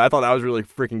mind. I thought that was really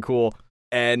freaking cool.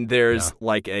 And there's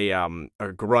like a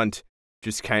grunt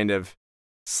just kind of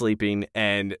sleeping,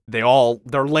 and they're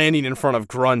landing in front of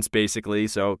grunts basically.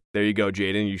 So there you go,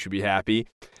 Jaden, you should be happy.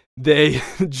 They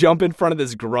jump in front of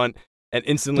this grunt and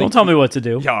instantly don't tell me what to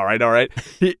do. Yeah, all right.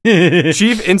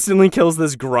 Chief instantly kills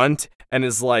this grunt and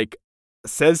is like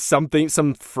says some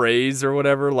phrase or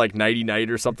whatever, like nighty night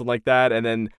or something like that, and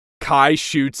then Kai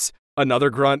shoots another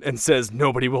grunt and says,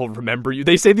 nobody will remember you.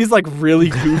 They say these like really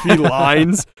goofy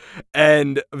lines,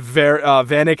 and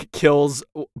Vanek kills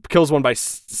one by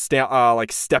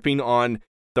stepping on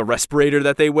the respirator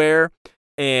that they wear.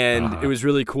 And it was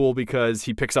really cool because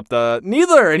he picks up the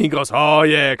needler and he goes, oh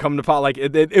yeah, come to pot. Like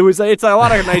it's a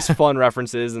lot of nice fun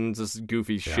references and just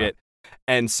goofy shit.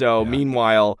 And so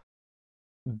meanwhile,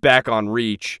 back on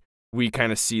Reach, we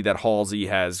kind of see that Halsey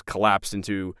has collapsed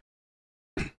into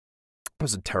that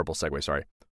was a terrible segue, sorry.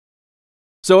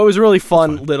 So it was a really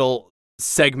fun little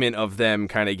segment of them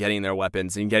kind of getting their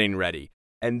weapons and getting ready.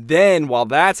 And then while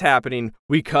that's happening,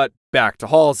 we cut back to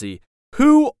Halsey,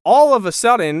 who all of a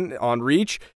sudden on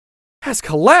Reach has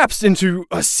collapsed into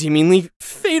a seemingly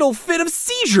fatal fit of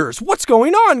seizures. What's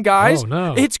going on, guys? Oh,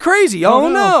 no. It's crazy. Oh,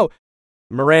 no.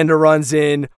 Miranda runs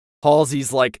in.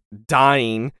 Halsey's like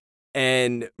dying.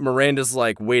 And Miranda's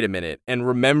like, wait a minute, and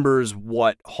remembers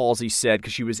what Halsey said,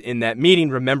 because she was in that meeting,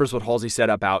 remembers what Halsey said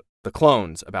about the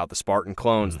clones, about the Spartan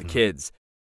clones, the kids,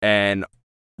 and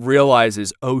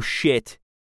realizes, oh shit,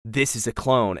 this is a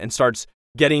clone, and starts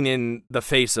getting in the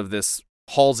face of this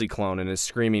Halsey clone and is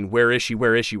screaming, where is she,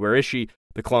 where is she, where is she?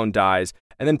 The clone dies.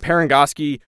 And then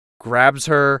Parangoski grabs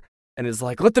her and is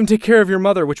like, let them take care of your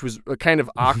mother, which was a kind of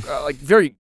like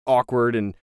very awkward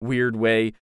and weird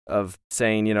way of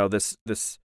saying, you know, this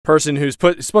person who's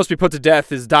supposed to be put to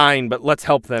death is dying, but let's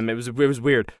help them. It was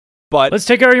weird, but let's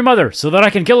take care of your mother so that I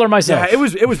can kill her myself. Yeah,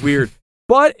 it was weird,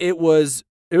 but it was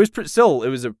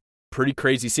a pretty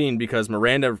crazy scene because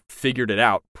Miranda figured it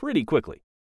out pretty quickly.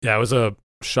 Yeah, it was a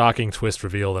shocking twist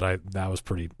reveal that I was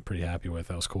pretty happy with.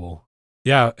 That was cool.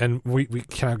 Yeah, and we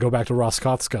kind of go back to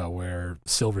Roskozka, where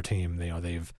Silver Team, you know,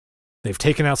 they've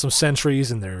taken out some sentries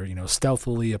and they're, you know,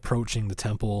 stealthily approaching the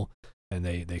temple. And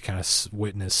they kind of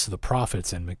witness the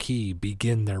prophets and McKee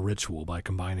begin their ritual by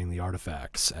combining the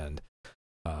artifacts. And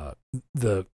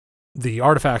the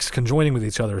artifacts conjoining with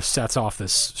each other sets off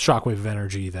this shockwave of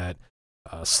energy that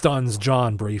stuns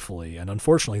John briefly. And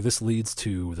unfortunately, this leads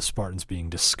to the Spartans being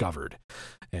discovered.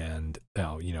 And,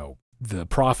 you know, the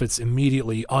prophets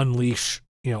immediately unleash,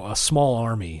 you know, a small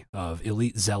army of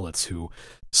elite zealots who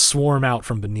swarm out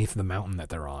from beneath the mountain that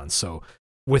they're on. So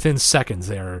within seconds,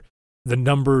 the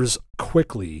numbers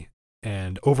quickly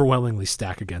and overwhelmingly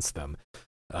stack against them.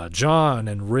 John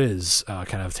and Riz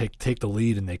kind of take the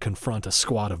lead, and they confront a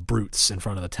squad of brutes in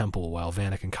front of the temple while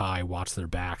Vanek and Kai watch their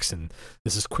backs, and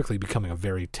this is quickly becoming a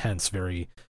very tense, very,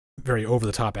 very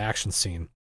over-the-top action scene.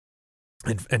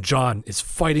 And John is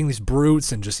fighting these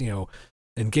brutes and just, you know,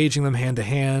 engaging them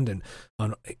hand-to-hand, and,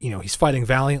 you know, he's fighting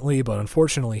valiantly, but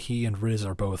unfortunately he and Riz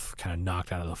are both kind of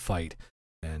knocked out of the fight,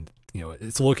 and, you know,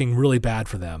 it's looking really bad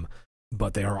for them.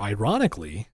 But they are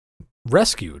ironically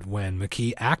rescued when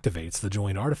McKee activates the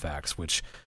joined artifacts, which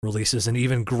releases an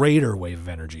even greater wave of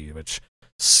energy, which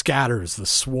scatters the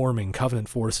swarming Covenant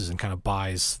forces and kind of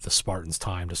buys the Spartans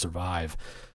time to survive.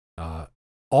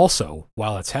 Also,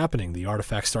 while it's happening, the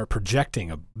artifacts start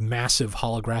projecting a massive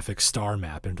holographic star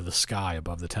map into the sky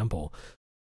above the temple.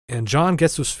 And John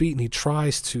gets to his feet and he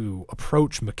tries to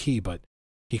approach McKee, but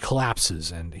he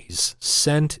collapses and he's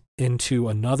sent into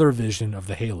another vision of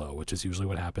the Halo, which is usually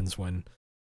what happens when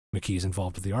McKee's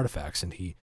involved with the artifacts. And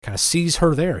he kind of sees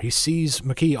her there. He sees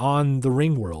McKee on the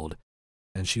ring world,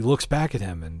 and she looks back at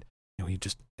him, and, you know,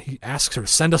 he asks her,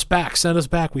 send us back.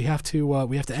 We have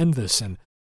to end this. And,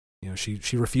 you know,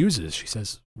 she refuses. She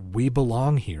says, we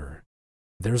belong here.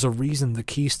 There's a reason the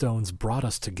Keystones brought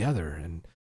us together, and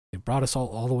they brought us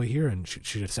all the way here. And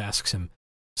she just asks him,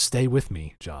 stay with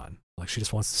me, John. Like, she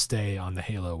just wants to stay on the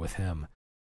Halo with him.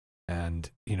 And,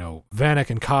 you know,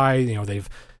 Vanek and Kai, you know,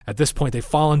 at this point they've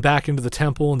fallen back into the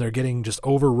temple and they're getting just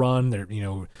overrun. They're, you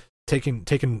know,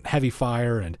 taking heavy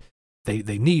fire, and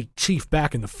they need Chief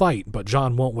back in the fight, but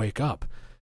John won't wake up.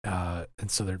 And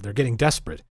so they're getting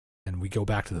desperate. And we go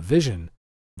back to the vision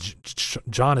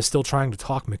John is still trying to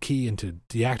talk McKee into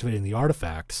deactivating the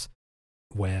artifacts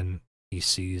when he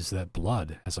sees that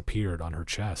blood has appeared on her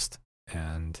chest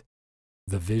and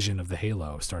the vision of the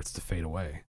halo starts to fade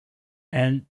away.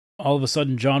 And all of a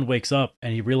sudden, John wakes up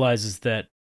and he realizes that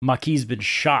Maquis been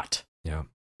shot. Yeah.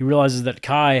 He realizes that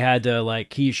Kai had to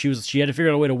she had to figure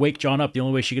out a way to wake John up. The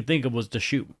only way she could think of was to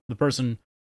shoot the person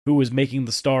who was making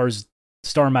the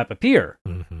star map appear.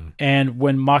 Mm-hmm. And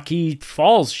when Maquis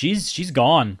falls, she's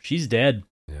gone. She's dead.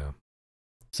 Yeah.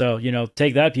 So,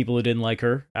 take that, people who didn't like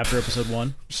her after episode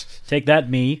 1. Take that,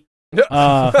 me.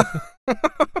 And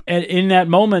in that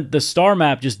moment, the star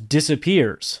map just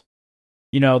disappears.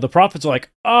 The prophets are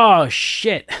like, oh,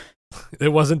 shit. It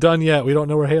wasn't done yet. We don't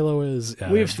know where Halo is.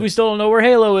 Yeah, we still don't know where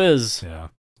Halo is. Yeah,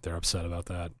 they're upset about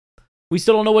that. We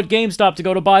still don't know what GameStop to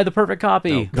go to buy the perfect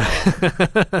copy.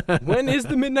 Oh, when is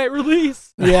the midnight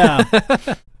release? Yeah.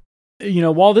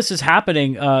 While this is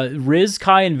happening, Riz,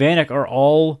 Kai, and Vanek are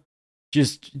all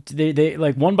just, they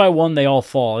like one by one, they all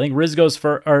fall. I think Riz goes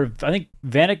first, or I think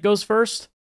Vanek goes first,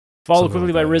 followed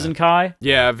quickly by Riz and Kai.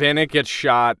 Yeah, Vanek gets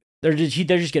shot. They're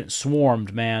just getting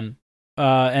swarmed, man.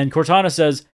 And Cortana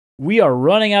says, we are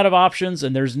running out of options,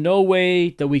 and there's no way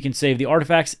that we can save the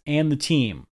artifacts and the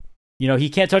team. He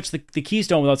can't touch the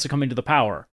keystone without succumbing to the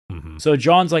power. Mm-hmm. So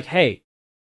John's like, hey,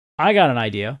 I got an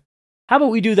idea. How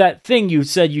about we do that thing you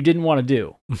said you didn't want to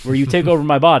do, where you take over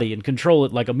my body and control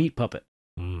it like a meat puppet?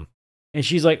 Mm. And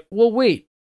she's like, well, wait,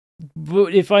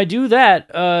 but if I do that,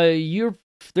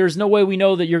 there's no way we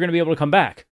know that you're going to be able to come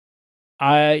back.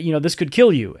 This could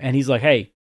kill you. And he's like,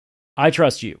 hey, I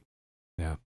trust you.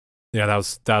 Yeah, that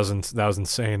was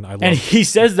insane. And he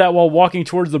says that while walking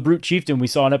towards the brute chieftain we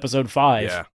saw in episode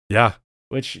 5. Yeah.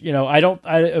 Which, by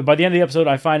the end of the episode,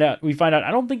 we find out,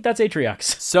 I don't think that's Atriox.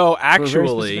 So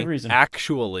actually,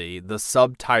 the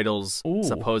subtitles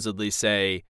supposedly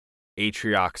say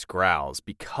Atriox growls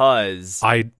because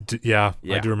I do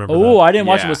remember that. I didn't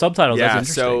watch it Yeah. with subtitles. Yeah, That's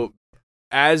interesting. so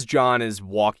as John is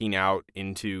walking out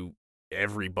into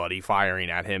everybody firing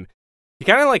at him, he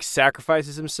kind of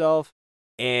sacrifices himself,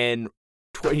 and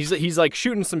he's like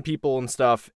shooting some people and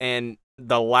stuff, and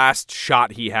the last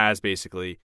shot he has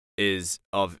basically is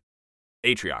of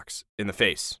Atriox in the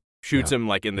face. Shoots him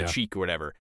in the cheek or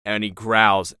whatever, and he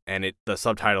growls, and the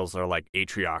subtitles are like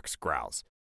Atriox growls.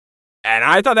 And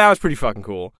I thought that was pretty fucking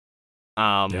cool.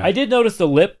 I did notice the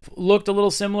lip looked a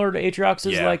little similar to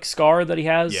Atriox's scar that he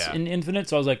has in Infinite,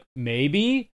 so I was like,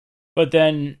 maybe. But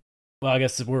then, well, I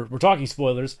guess we're talking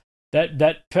spoilers.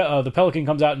 The Pelican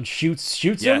comes out and shoots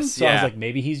him. So I was like,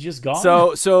 maybe he's just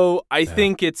gone. So I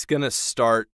think it's gonna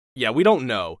start. Yeah, we don't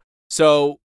know.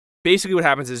 So basically, what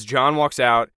happens is John walks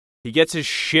out. He gets his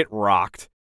shit rocked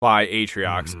by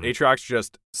Atriox. Mm-hmm. Atriox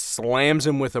just slams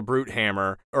him with a brute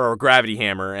hammer or a gravity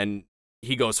hammer, and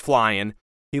he goes flying.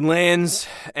 He lands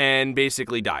and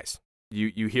basically dies.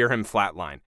 You hear him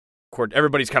flatline.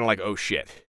 Everybody's kind of like, oh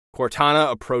shit.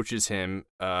 Cortana approaches him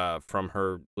from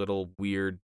her little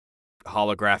weird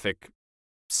holographic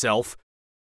self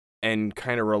and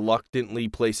kind of reluctantly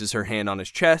places her hand on his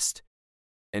chest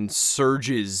and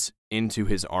surges into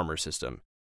his armor system.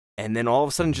 And then all of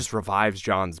a sudden just revives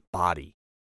John's body.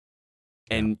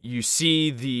 And you see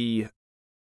the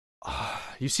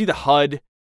HUD.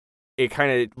 It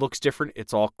kind of looks different.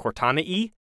 It's all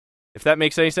Cortana-y, if that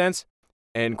makes any sense.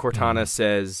 And Cortana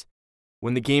says,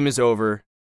 when the game is over,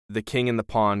 the king and the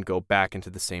pawn go back into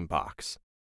the same box.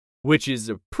 Which is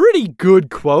a pretty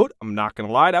good quote. I'm not going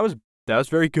to lie. That was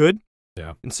very good.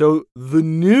 Yeah. And so the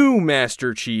new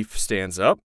Master Chief stands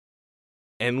up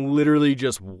and literally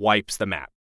just wipes the map.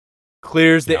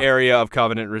 Clears the area of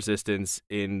Covenant resistance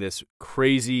in this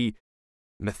crazy,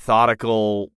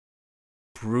 methodical,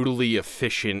 brutally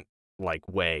efficient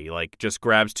way. Just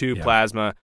grabs two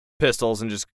plasma pistols and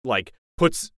just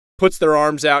puts their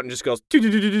arms out and just goes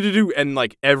do,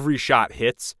 and every shot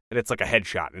hits, and it's like a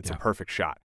headshot, and it's a perfect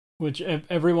shot. Which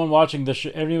everyone watching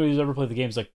anyone who's ever played the game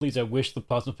is like, please, I wish the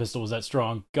plasma pistol was that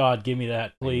strong. God, give me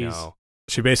that, please.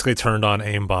 She basically turned on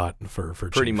aimbot for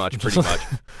pretty Chief. much.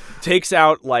 Takes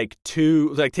out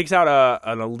takes out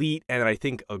an elite and I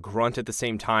think a grunt at the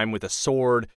same time with a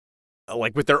sword,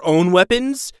 with their own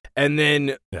weapons, and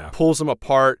then pulls them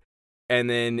apart, and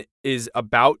then is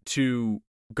about to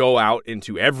go out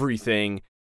into everything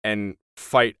and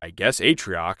fight, I guess,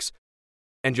 Atriox,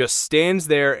 and just stands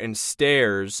there and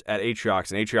stares at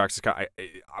Atriox, and Atriox is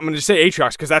I'm going to say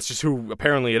Atriox because that's just who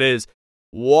apparently it is,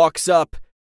 walks up,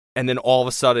 and then all of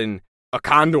a sudden a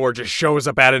condor just shows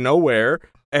up out of nowhere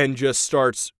and just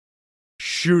starts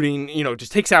shooting,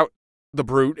 just takes out the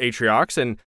brute Atriox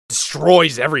and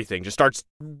destroys everything, just starts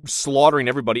slaughtering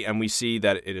everybody, and we see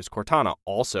that it is Cortana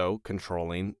also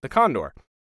controlling the Condor.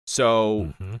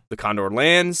 So the Condor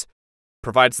lands,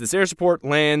 provides this air support,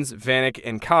 lands, Vanek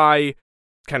and Kai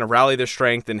kind of rally their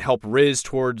strength and help Riz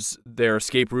towards their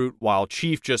escape route while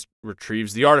Chief just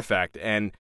retrieves the artifact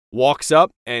and walks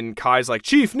up, and Kai's like,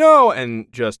 Chief, no, and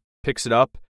just picks it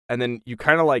up. And then you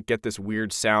kind of like get this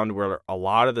weird sound where a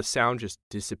lot of the sound just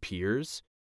disappears,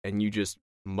 and you just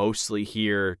mostly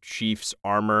hear Chief's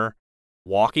armor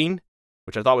walking,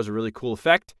 which I thought was a really cool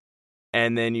effect.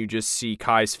 And then you just see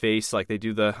Kai's face, like they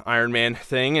do the Iron Man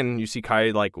thing, and you see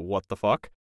Kai like, what the fuck?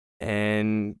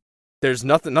 And there's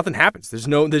nothing happens. There's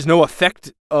no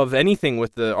effect of anything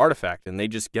with the artifact, and they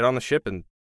just get on the ship and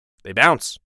they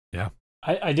bounce. Yeah.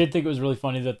 I did think it was really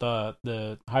funny that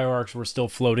the hierarchs were still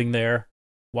floating there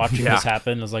watching this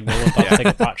happen. It was like no one thought to take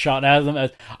a pot shot at them.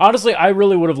 Honestly, I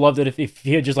really would have loved it if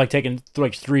he had just like taken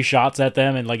like 3 shots at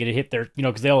them and like it hit their,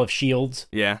 because they all have shields.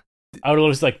 Yeah. I would have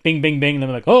just like bing, bing, bing, and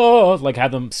then like, oh, like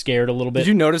have them scared a little bit. Did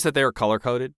you notice that they were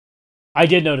color-coded? I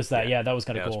did notice that. Yeah, that was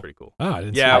kind of cool. That was pretty cool. Oh, I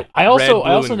didn't see Yeah, that. I also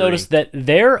green. noticed that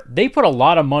they put a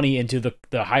lot of money into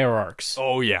the hierarchs.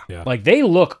 Oh, yeah. Like they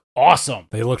look awesome.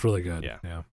 They look really good. Yeah.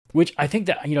 Yeah. Which I think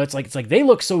that, it's like they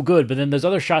look so good, but then there's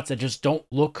other shots that just don't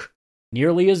look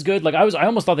nearly as good. Like I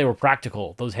almost thought they were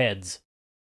practical, those heads.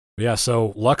 Yeah,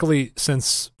 so luckily,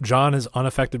 since John is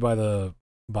unaffected by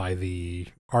the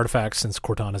artifacts, since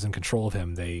Cortana's in control of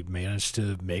him, they managed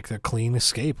to make a clean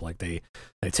escape. Like they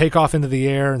take off into the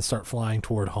air and start flying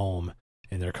toward home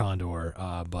in their Condor.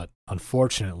 But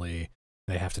unfortunately,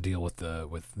 they have to deal with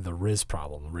the Riz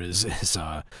problem. Riz is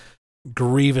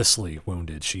grievously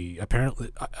wounded. She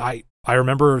apparently, I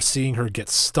remember seeing her get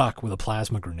stuck with a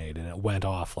plasma grenade, and it went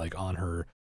off like on her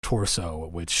torso,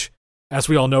 which, as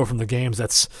we all know from the games,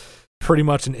 that's pretty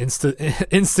much an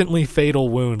instantly fatal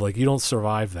wound. Like you don't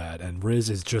survive that, and Riz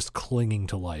is just clinging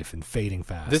to life and fading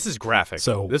fast. This is graphic.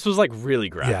 So this was like really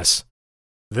graphic. Yes,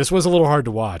 this was a little hard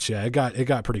to watch. Yeah, it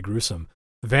got pretty gruesome.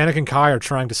 Vanek and Kai are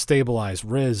trying to stabilize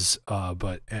Riz,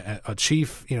 but a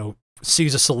Chief,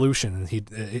 sees a solution, and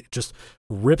it just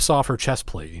rips off her chest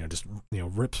plate.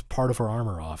 Rips part of her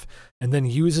armor off, and then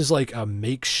uses like a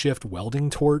makeshift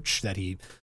welding torch that he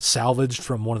salvaged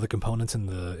from one of the components in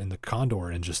the Condor,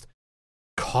 and just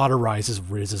cauterizes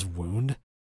Riz's wound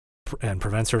and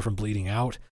prevents her from bleeding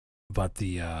out. But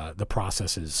the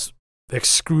process is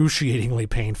excruciatingly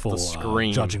painful. The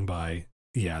scream, judging by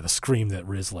the scream that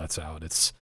Riz lets out.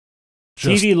 It's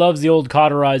TV loves the old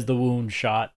cauterize the wound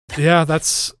shot. Yeah,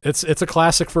 it's a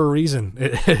classic for a reason.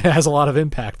 It has a lot of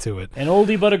impact to it. An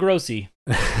oldie but a grossy.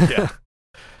 Yeah,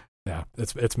 yeah,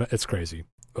 it's crazy.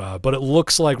 But it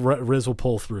looks like Riz will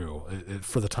pull through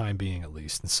for the time being, at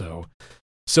least. And so,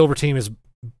 Silver Team is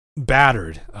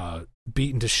battered,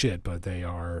 beaten to shit, but they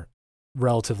are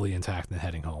relatively intact and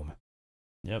heading home.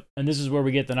 Yep, and this is where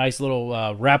we get the nice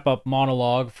little wrap-up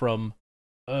monologue from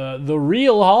the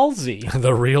real Halsey.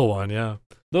 The real one, yeah.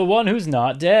 The one who's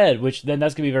not dead, which then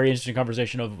that's going to be a very interesting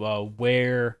conversation of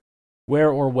where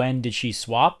or when did she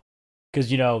swap? Because,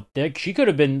 she could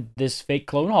have been this fake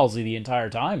clone Halsey the entire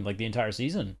time, like the entire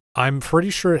season. I'm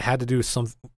pretty sure it had to do with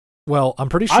some... Well, I'm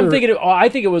pretty sure... I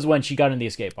think it was when she got in the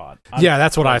escape pod. Yeah,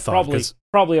 that's what I thought.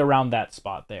 Probably around that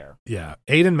spot there. Yeah,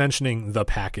 Aiden mentioning the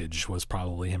package was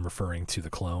probably him referring to the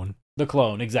clone. The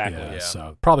clone, exactly. Yeah,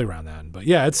 so probably around that. But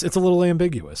yeah, it's a little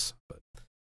ambiguous. But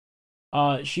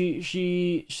she's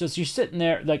sitting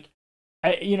there like,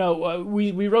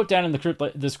 we wrote down in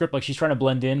the script like she's trying to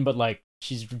blend in, but like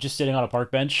she's just sitting on a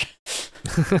park bench,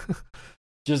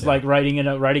 just like writing in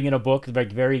a book,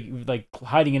 like very like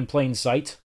hiding in plain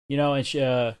sight, And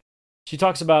she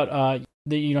talks about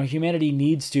humanity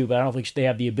needs to, but I don't think they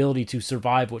have the ability to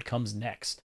survive what comes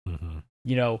next. Mm-hmm.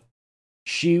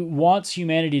 She wants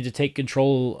humanity to take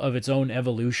control of its own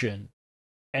evolution.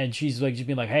 And she's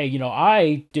being like, hey,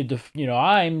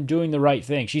 I'm doing the right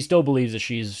thing. She still believes that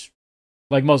she's,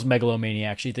 like most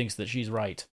megalomaniacs, she thinks that she's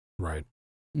right. Right.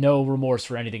 No remorse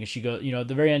for anything. And she goes, at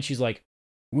the very end, she's like,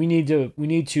 we need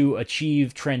to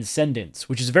achieve transcendence,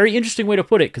 which is a very interesting way to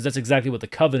put it, because that's exactly what the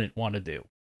Covenant want to do.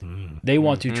 They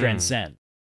want to transcend.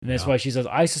 And that's why she says,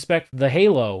 I suspect the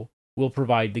Halo will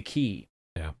provide the key.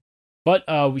 Yeah. But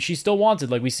she still wanted.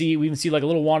 Like we even see like a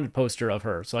little wanted poster of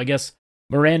her. So I guess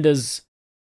Miranda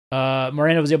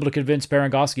was able to convince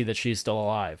Parangosky that she's still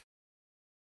alive.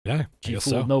 Yeah, she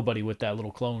fooled nobody with that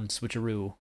little clone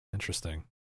switcheroo. Interesting.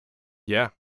 Yeah,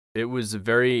 it was a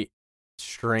very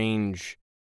strange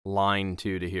line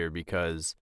to hear,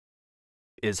 because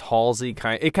is Halsey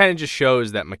it kind of just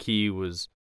shows that McKee was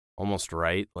almost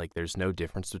right. Like, there's no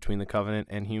difference between the Covenant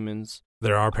and humans.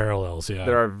 There are parallels, yeah.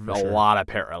 There are a lot of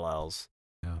parallels.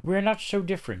 Yeah. We're not so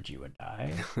different, you and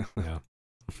I. Yeah.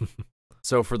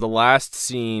 So for the last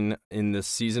scene in this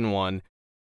season 1,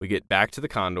 we get back to the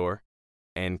Condor,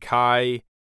 and Kai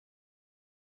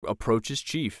approaches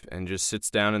Chief and just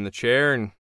sits down in the chair,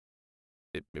 and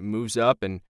it moves up,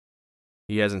 and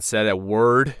he hasn't said a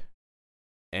word,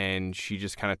 and she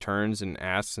just kind of turns and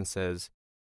asks and says,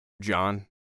 "John,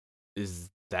 is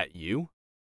that you?"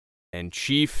 And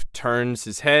Chief turns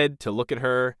his head to look at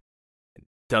her and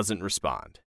doesn't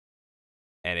respond.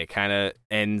 And it kind of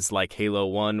ends like Halo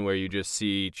 1, where you just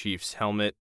see Chief's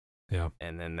helmet. Yeah.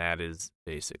 And then that is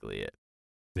basically it.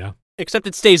 Yeah. Except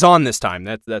it stays on this time.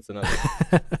 That's another.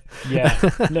 Yeah.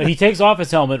 No, he takes off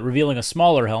his helmet, revealing a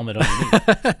smaller helmet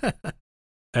underneath.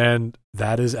 And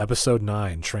that is episode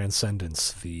 9,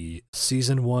 Transcendence, the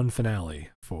season 1 finale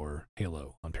for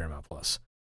Halo on Paramount Plus.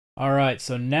 All right,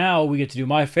 so now we get to do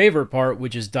my favorite part,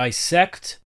 which is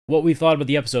dissect what we thought about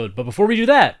the episode. But before we do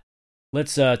that,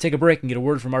 let's take a break and get a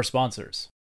word from our sponsors.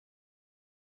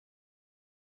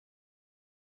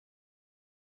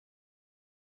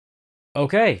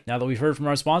 Okay, now that we've heard from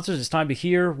our sponsors, it's time to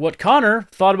hear what Connor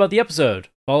thought about the episode,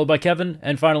 followed by Kevin,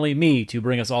 and finally me to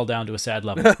bring us all down to a sad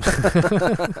level.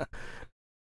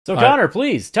 So Connor,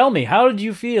 please tell me, how did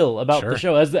you feel about the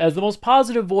show as the most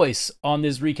positive voice on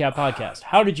this recap podcast?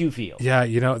 How did you feel? Yeah,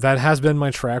 that has been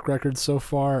my track record so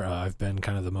far. I've been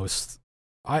kind of the most,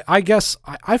 I guess,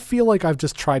 I feel like I've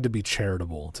just tried to be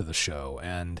charitable to the show,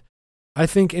 and I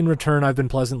think in return I've been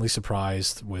pleasantly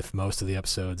surprised with most of the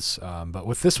episodes. But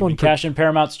with this one, cash in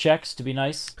Paramount's checks to be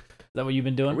nice. Is that what you've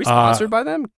been doing? Are we sponsored by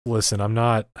them? Listen, I'm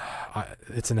not.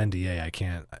 It's an NDA.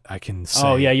 I can say.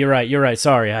 Oh yeah, you're right.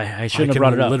 Sorry, I shouldn't have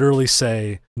brought it up. Literally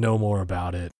say no more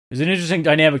about it. It's an interesting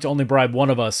dynamic to only bribe one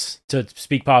of us to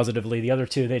speak positively. The other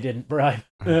two, they didn't bribe.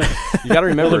 You got to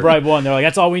remember. They bribe one. They're like,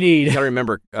 that's all we need. You got to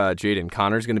remember, Jaden,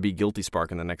 Connor's going to be Guilty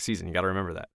Spark in the next season. You got to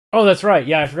remember that. Oh, that's right.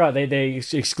 Yeah, I forgot. They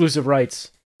exclusive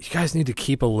rights. You guys need to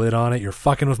keep a lid on it. You're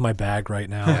fucking with my bag right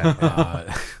now.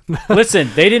 Listen,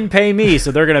 they didn't pay me,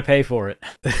 so they're gonna pay for it.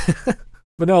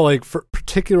 But no, like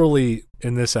particularly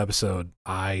in this episode,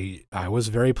 I was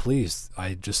very pleased.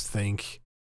 I just think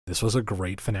this was a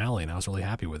great finale, and I was really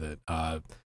happy with it.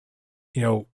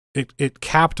 It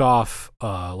capped off.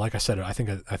 Like I said, I think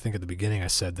at the beginning I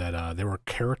said that there were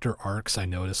character arcs I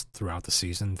noticed throughout the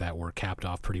season that were capped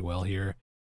off pretty well here.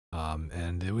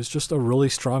 And it was just a really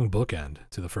strong bookend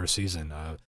to the first season.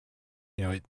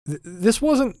 This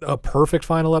wasn't a perfect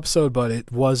final episode, but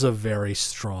it was a very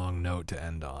strong note to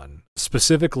end on.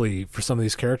 Specifically for some of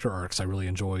these character arcs, I really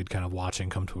enjoyed kind of watching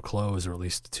come to a close, or at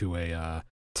least to a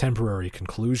temporary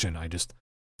conclusion. I just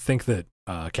think that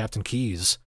Captain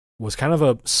Keyes was kind of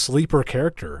a sleeper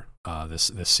character this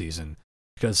season.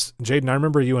 Because, Jaden, I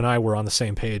remember you and I were on the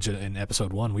same page in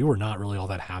episode 1. We were not really all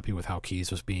that happy with how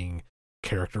Keyes was being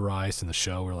characterized in the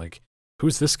show. We're like,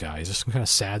 who's this guy? Is this some kind of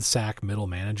sad sack middle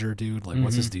manager dude? Like,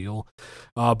 what's his deal?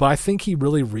 But I think he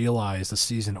really realized the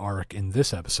season arc in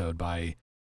this episode by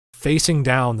facing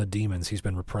down the demons he's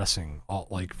been repressing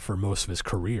for most of his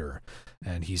career,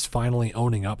 and he's finally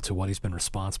owning up to what he's been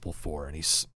responsible for, and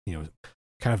he's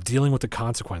kind of dealing with the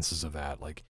consequences of that.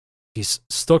 Like, he's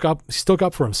stuck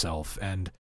up for himself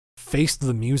and faced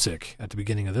the music at the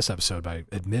beginning of this episode by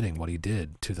admitting what he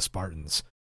did to the Spartans.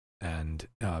 And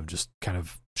just kind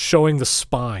of showing the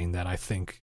spine that I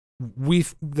think we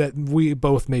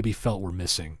both maybe felt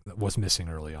was missing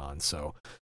early on. So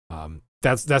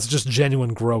that's just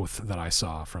genuine growth that I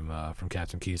saw from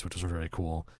Captain Keyes, which was very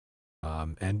cool.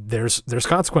 And there's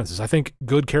consequences. I think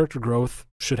good character growth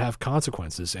should have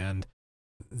consequences, and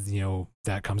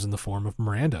that comes in the form of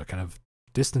Miranda kind of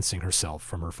distancing herself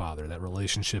from her father. That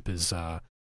relationship is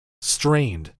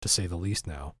strained, to say the least,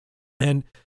 now. And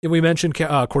we mentioned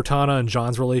Cortana and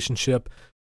John's relationship.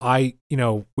 We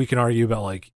can argue about,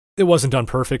 like, it wasn't done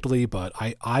perfectly, but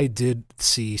I did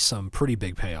see some pretty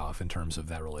big payoff in terms of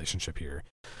that relationship here.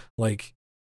 Like,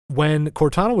 when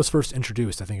Cortana was first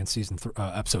introduced, I think in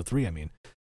episode 3,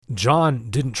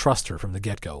 John didn't trust her from the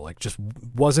get-go, like, just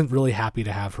wasn't really happy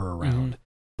to have her around.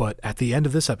 But at the end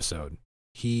of this episode,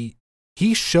 he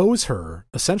shows her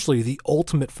essentially the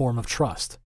ultimate form of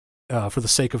trust for the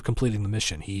sake of completing the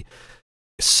mission. He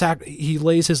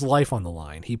lays his life on the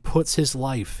line. He puts his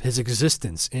life, his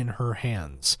existence in her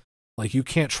hands. Like, you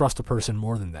can't trust a person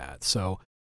more than that. So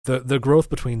the growth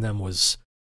between them was,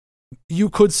 you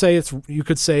could say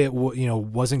it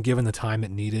wasn't given the time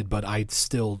it needed, but I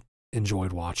still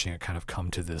enjoyed watching it kind of come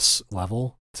to this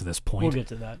level. to this point. We'll get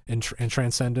to that in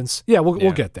Transcendence. Yeah,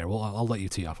 we'll get there. I'll let you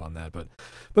tee off on that, but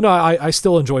no, I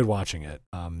still enjoyed watching it.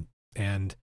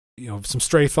 And some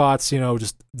stray thoughts.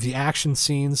 Just the action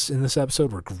scenes in this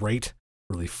episode were great,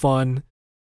 really fun,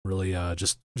 really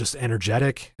just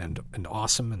energetic and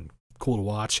awesome and cool to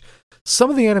watch. Some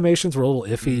of the animations were a little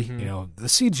iffy. The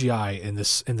CGI in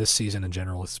this season in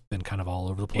general has been kind of all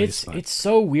over the place. It's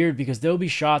so weird because there'll be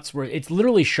shots where it's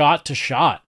literally shot to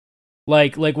shot.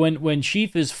 Like when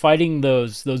Chief is fighting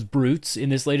those brutes in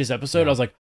this latest episode, I was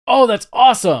like, "Oh, that's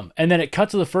awesome!" And then it cut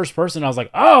to the first person. I was like,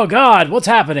 "Oh God, what's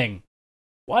happening?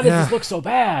 Why does this look so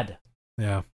bad?"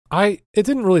 Yeah, it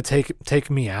didn't really take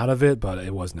me out of it, but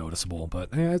it was noticeable. But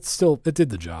it did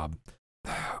the job.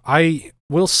 I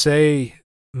will say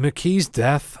McKee's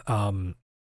death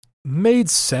made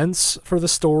sense for the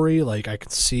story. Like I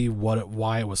could see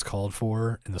why it was called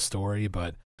for in the story,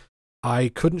 but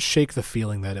I couldn't shake the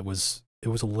feeling that it was a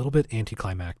little bit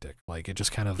anticlimactic. Like it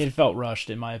just kind of felt rushed,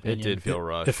 in my opinion. It did feel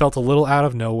rushed. It felt a little out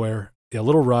of nowhere. A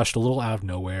little rushed, a little out of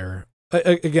nowhere.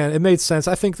 Again, it made sense.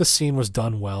 I think the scene was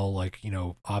done well. Like,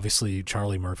 obviously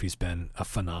Charlie Murphy's been a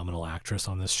phenomenal actress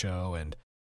on this show, and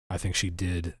I think she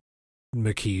did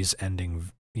McKee's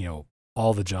ending,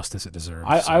 all the justice it deserves.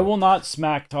 I will not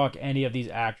smack talk any of these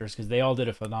actors because they all did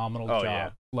a phenomenal job. Yeah.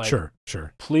 Like, sure.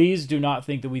 Please do not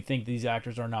think that we think these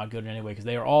actors are not good in any way because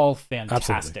they are all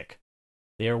fantastic. Absolutely.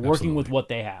 They are working with what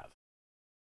they have.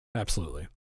 Absolutely.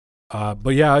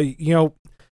 But yeah,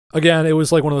 again, it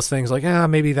was like one of those things like,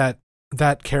 maybe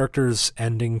that character's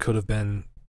ending could have been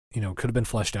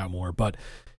fleshed out more. But,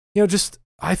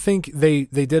 I think they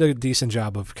did a decent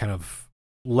job of kind of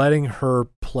letting her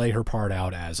play her part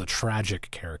out as a tragic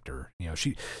character.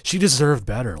 She deserved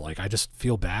better. Like, I just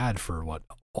feel bad for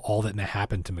all that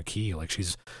happened to McKee. Like,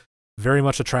 she's very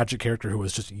much a tragic character who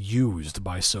was just used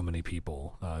by so many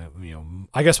people.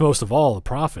 I guess most of all the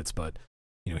prophets, but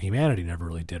humanity never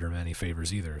really did her any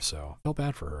favors either. So I felt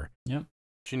bad for her. Yeah.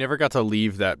 She never got to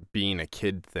leave that being a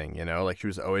kid thing, like she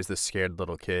was always this scared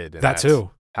little kid. And that too.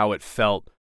 How it felt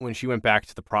when she went back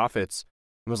to the prophets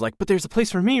and was like, "But there's a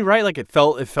place for me, right?" Like it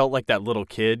felt like that little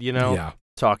kid, Yeah.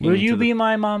 talking. Will you be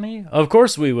my mommy? Of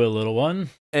course we will, little one.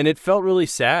 And it felt really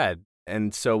sad.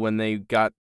 And so when they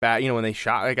got back, when they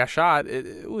got shot,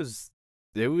 it was.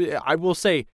 I will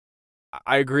say,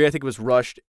 I agree. I think it was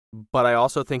rushed, but I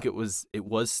also think it was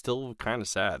still kind of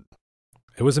sad.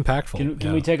 It was impactful.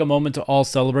 Can we take a moment to all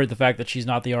celebrate the fact that she's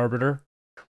not the Arbiter?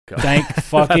 God. Thank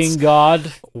fucking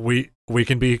God. We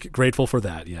can be grateful for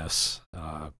that. Yes,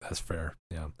 that's fair.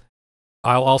 Yeah.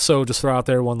 I'll also just throw out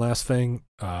there one last thing.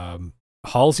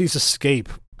 Halsey's escape.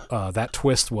 That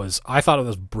twist I thought it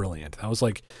was brilliant. That was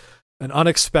like an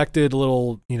unexpected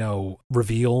little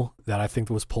reveal that I think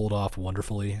was pulled off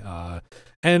wonderfully.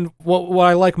 And what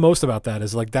I like most about that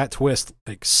is like that twist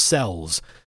sells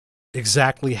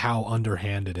exactly how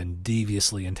underhanded and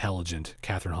deviously intelligent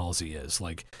Catherine Halsey is.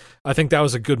 Like, I think that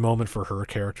was a good moment for her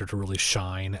character to really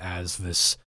shine as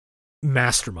this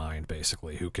mastermind,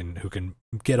 basically, who can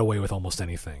get away with almost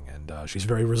anything. And she's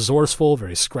very resourceful,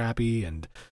 very scrappy, and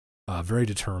very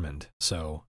determined.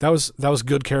 So that was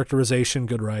good characterization,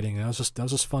 good writing. And that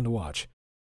was just fun to watch.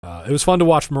 It was fun to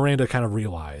watch Miranda kind of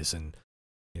realize and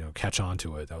catch on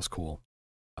to it. That was cool.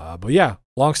 But yeah,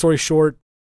 long story short,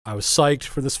 I was psyched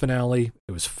for this finale.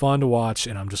 It was fun to watch,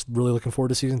 and I'm just really looking forward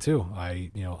to season 2.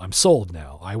 I'm sold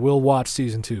now. I will watch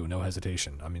season 2, no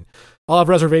hesitation. I mean, I'll have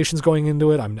reservations going into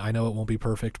it. I know it won't be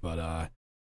perfect, but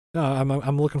no,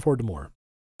 I'm looking forward to more.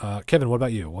 Kevin, what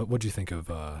about you? What do you think of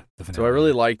the finale? So I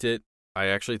really liked it. I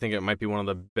actually think it might be one of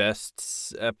the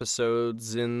best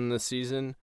episodes in the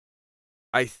season.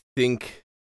 I think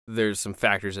there's some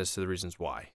factors as to the reasons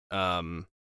why.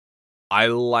 I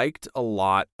liked a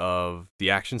lot of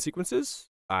the action sequences.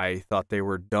 I thought they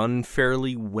were done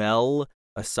fairly well,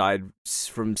 aside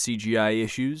from CGI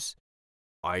issues.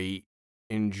 I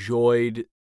enjoyed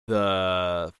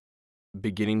the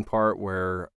beginning part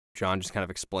where John just kind of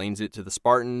explains it to the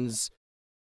Spartans,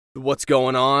 what's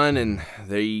going on, and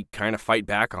they kind of fight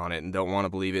back on it and don't want to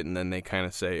believe it, and then they kind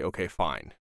of say, okay,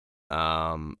 fine.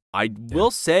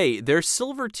 Will say, their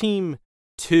Silver Team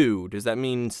 2, does that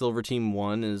mean Silver Team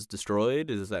 1 is destroyed?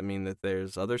 Does that mean that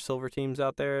there's other Silver Teams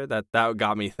out there? That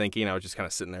got me thinking. I was just kind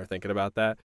of sitting there thinking about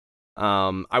that.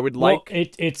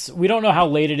 It's we don't know how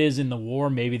late it is in the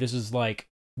war. Maybe this is like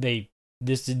these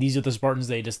are the Spartans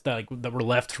that were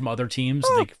left from other teams.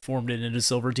 They formed it into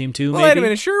Silver Team 2. Well, wait a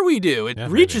minute, sure we do.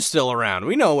 Reach is still around.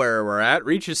 We know where we're at.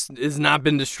 Reach has not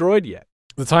been destroyed yet.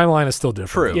 The timeline is still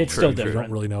different. True. It's still different. We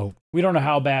don't really know. We don't know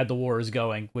how bad the war is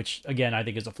going, which again I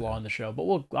think is a flaw in the show.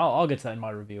 But I'll get to that in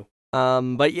my review.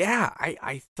 But yeah,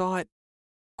 I thought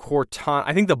Cortana.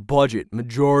 I think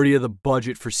majority of the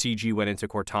budget for CG went into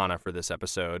Cortana for this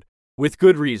episode, with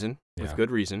good reason. With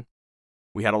good reason.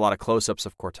 We had a lot of close-ups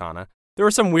of Cortana. There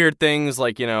were some weird things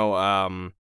like, they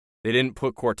didn't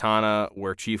put Cortana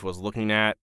where Chief was looking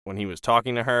at when he was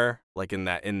talking to her, like in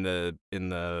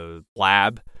the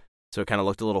lab. So it kind of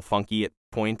looked a little funky at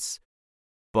points.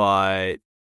 But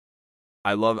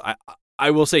I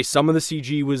will say some of the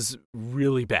CG was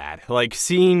really bad. Like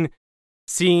seeing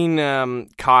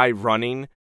Kai running,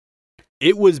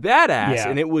 it was badass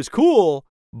and it was cool,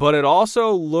 but it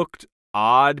also looked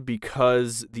odd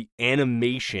because the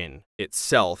animation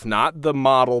itself, not the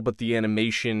model, but the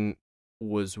animation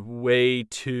was way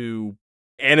too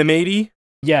animated-y.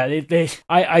 Yeah,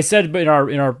 I said in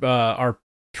our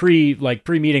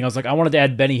pre-meeting, I was like, I wanted to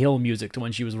add Benny Hill music to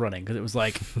when she was running because it was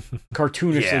like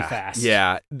cartoonishly fast.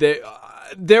 Yeah,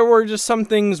 there were just some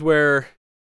things where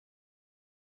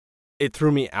it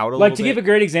threw me out a little bit. Like to give a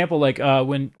great example, like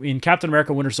when in Captain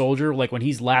America: Winter Soldier, like when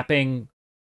he's lapping.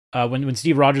 When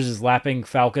Steve Rogers is lapping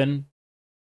Falcon,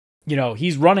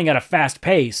 he's running at a fast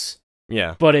pace.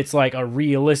 Yeah. But it's like a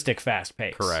realistic fast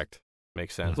pace. Correct.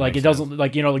 Makes sense. Like it doesn't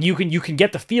like you can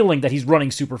get the feeling that he's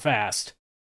running super fast,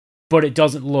 but it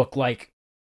doesn't look like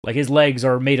his legs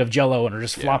are made of jello and are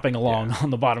just flopping along on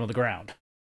the bottom of the ground.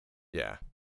 Yeah.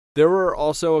 There were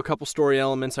also a couple story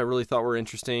elements I really thought were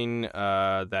interesting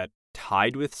that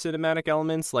tied with cinematic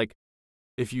elements. Like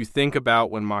if you think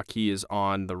about when Maquis is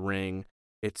on the ring,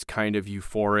 it's kind of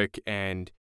euphoric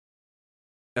and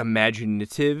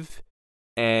imaginative,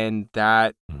 and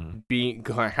that being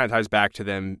kind of ties back to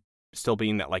them still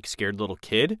being that like scared little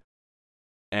kid,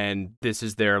 and this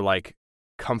is their like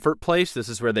comfort place. This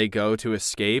is where they go to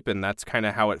escape, and that's kind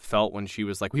of how it felt when she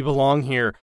was like, "We belong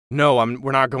here. No,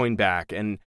 we're not going back."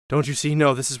 And don't you see?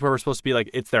 No, this is where we're supposed to be.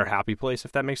 Like it's their happy place,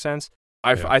 if that makes sense.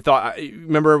 I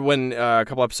remember when a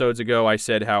couple episodes ago I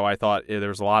said how I thought there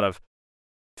was a lot of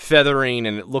feathering,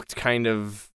 and it looked kind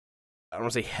of, I don't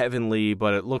want to say heavenly,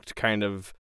 but it looked kind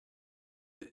of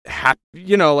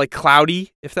like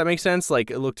cloudy, if that makes sense.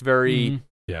 Like it looked very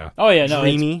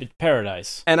dreamy. It's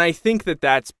paradise. And I think that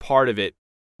that's part of it.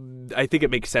 I think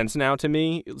it makes sense now to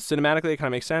me. Cinematically, it kind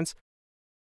of makes sense.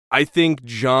 I think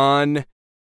John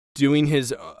doing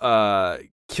his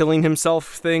killing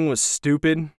himself thing was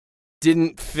stupid.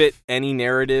 Didn't fit any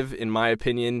narrative, in my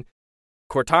opinion.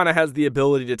 Cortana has the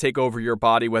ability to take over your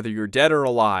body whether you're dead or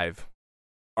alive.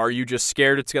 Are you just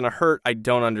scared it's going to hurt? I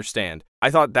don't understand.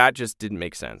 I thought that just didn't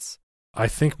make sense. I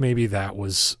think maybe that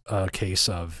was a case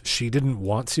of she didn't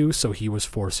want to, so he was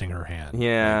forcing her hand.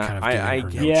 Yeah, I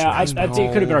think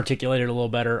it could have been articulated a little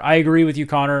better. I agree with you,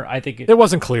 Connor. I think it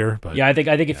wasn't clear, but I think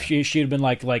if she had been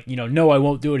like no, I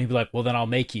won't do it. He'd be like, well, then I'll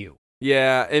make you.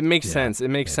 Yeah, it makes sense. It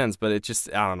makes sense, but it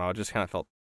just, I don't know. It just kind of felt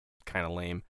kind of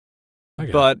lame.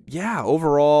 But yeah,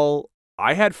 overall,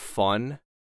 I had fun.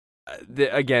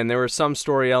 Again, there were some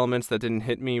story elements that didn't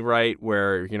hit me right,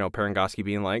 where Parangoski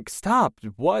being like, "Stop!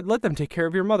 What? Let them take care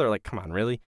of your mother." Like, come on,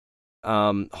 really?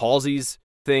 Halsey's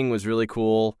thing was really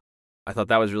cool. I thought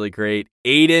that was really great.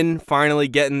 Aiden finally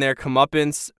getting their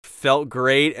comeuppance felt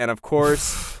great, and of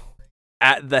course,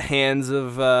 at the hands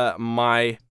of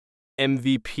my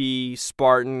MVP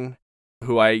Spartan,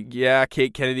 who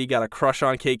Kate Kennedy, got a crush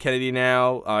on Kate Kennedy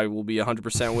now. I will be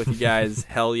 100% with you guys.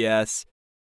 Hell yes.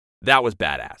 That was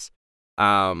badass.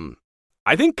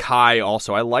 I think Kai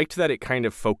also, I liked that it kind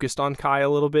of focused on Kai a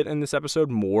little bit in this episode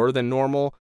more than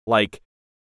normal. Like,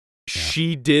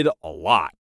 she did a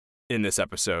lot in this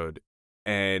episode,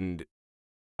 and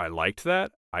I liked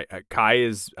that. Kai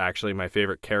is actually my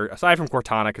favorite character, aside from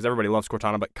Cortana, because everybody loves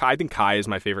Cortana, but I think Kai is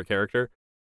my favorite character.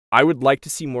 I would like to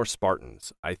see more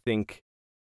Spartans. I think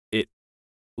it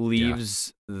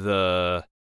leaves the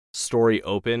story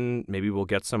open. Maybe we'll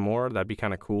get some more. That'd be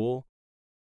kind of cool.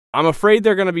 I'm afraid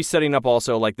they're going to be setting up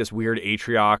also like this weird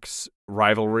Atriox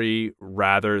rivalry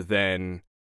rather than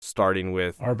starting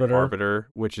with Arbiter,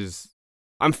 which is,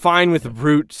 I'm fine with the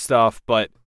brute stuff, but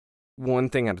one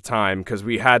thing at a time, because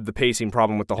we had the pacing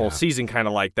problem with the whole season kind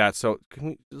of like that. So can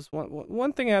we just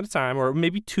one thing at a time, or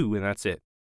maybe two, and that's it.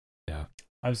 Yeah.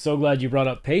 I'm so glad you brought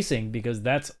up pacing, because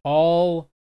that's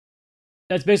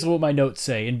basically what my notes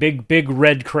say in big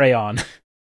red crayon.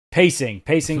 Pacing.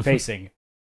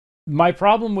 My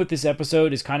problem with this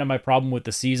episode is kind of my problem with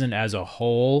the season as a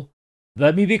whole.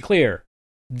 Let me be clear.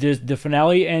 The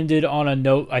finale ended on a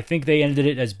note. I think they ended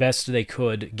it as best they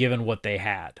could, given what they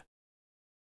had.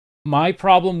 My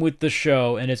problem with the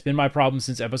show, and it's been my problem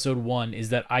since episode 1, is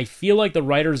that I feel like the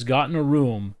writers got in a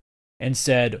room and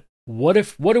said, what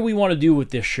do we want to do with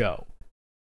this show?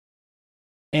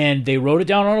 And they wrote it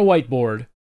down on a whiteboard,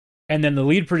 and then the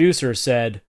lead producer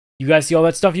said, you guys see all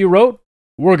that stuff you wrote?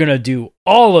 We're going to do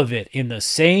all of it in the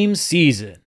same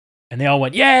season. And they all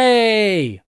went,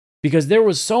 yay! Because there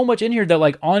was so much in here that,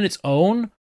 like, on its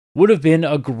own would have been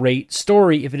a great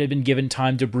story if it had been given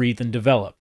time to breathe and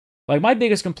develop. Like, my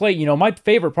biggest complaint, my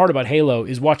favorite part about Halo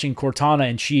is watching Cortana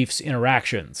and Chief's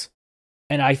interactions.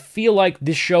 And I feel like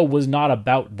this show was not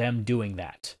about them doing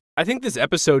that. I think this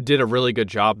episode did a really good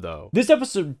job, though. This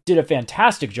episode did a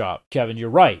fantastic job, Kevin, you're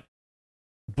right.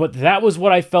 But that was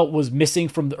what I felt was missing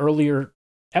from the earlier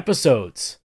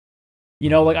episodes.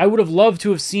 Like, I would have loved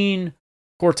to have seen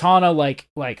Cortana, like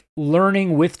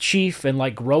learning with Chief and,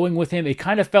 like, growing with him. It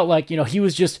kind of felt like, he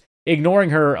was just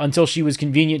ignoring her until she was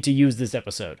convenient to use this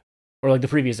episode. Or, like, the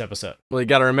previous episode. Well, you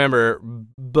gotta remember,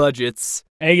 budgets.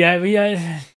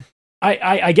 Yeah.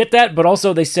 I get that, but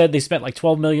also they said they spent, like,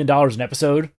 $12 million an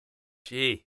episode.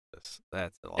 Gee,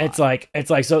 that's a lot. It's like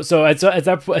so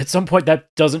at some point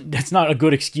that's not a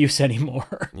good excuse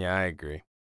anymore. Yeah, I agree.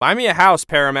 Buy me a house,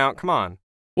 Paramount. Come on.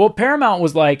 Well, Paramount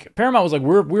was like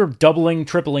we're doubling,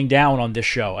 tripling down on this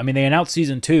show. I mean, they announced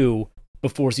season 2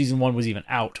 before season 1 was even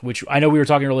out, which I know we were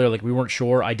talking earlier, like we weren't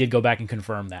sure. I did go back and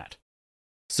confirm that.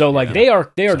 So like they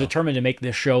are determined to make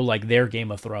this show like their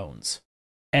Game of Thrones.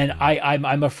 And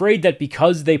I'm afraid that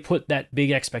because they put that big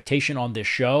expectation on this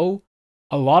show,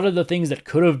 a lot of the things that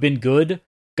could have been good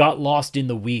got lost in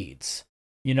the weeds.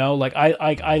 Like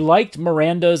I liked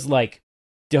Miranda's like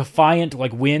defiant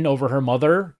like win over her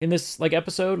mother in this like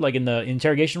episode, like in the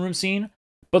interrogation room scene.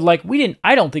 But like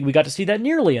I don't think we got to see that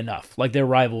nearly enough, like their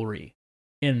rivalry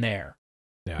in there.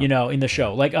 Yeah. In the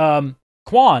show. Like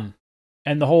Quan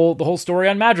and the whole story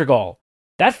on Madrigal.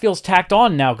 That feels tacked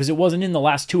on now because it wasn't in the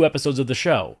last 2 episodes of the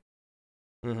show.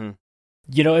 Mm-hmm.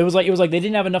 It was like they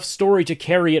didn't have enough story to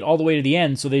carry it all the way to the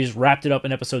end, so they just wrapped it up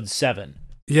in episode 7.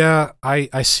 Yeah,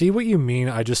 I see what you mean.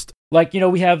 I just like we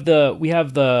have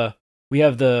the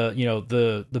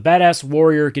badass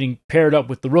warrior getting paired up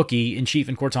with the rookie in Chief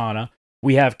and Cortana.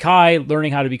 We have Kai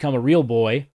learning how to become a real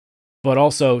boy, but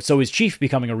also so is Chief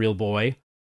becoming a real boy.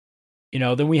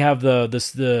 Then we have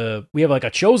we have like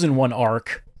a chosen one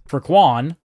arc for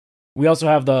Quan. We also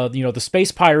have the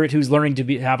space pirate who's learning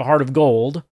to have a heart of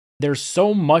gold. There's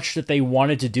so much that they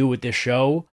wanted to do with this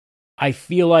show. I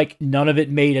feel like none of it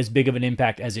made as big of an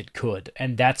impact as it could,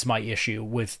 and that's my issue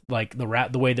with like the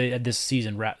way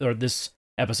this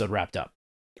episode wrapped up.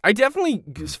 I definitely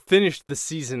finished the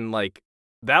season like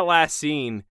that last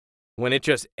scene when it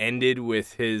just ended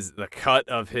with the cut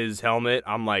of his helmet.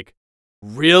 I'm like,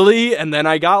 really? And then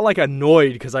I got like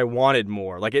annoyed because I wanted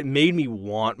more. Like it made me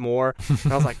want more.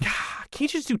 And I was like,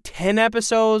 can't you just do 10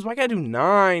 episodes? Why gotta do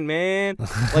 9, man?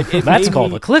 Like that's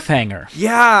called a cliffhanger.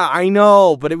 Yeah, I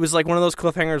know, but it was like one of those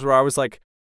cliffhangers where I was like,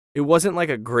 it wasn't like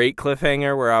a great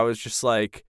cliffhanger where I was just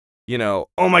like,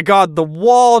 oh my god, the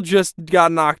wall just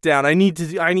got knocked down.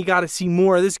 I gotta see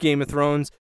more of this Game of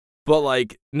Thrones. But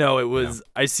like, no, it was.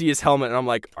 I see his helmet and I'm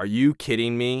like, are you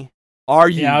kidding me? Are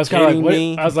you kidding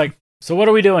me? I was like, so what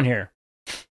are we doing here?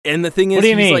 And the thing is,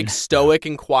 he's like stoic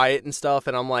and quiet and stuff,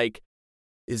 and I'm like,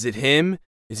 is it him?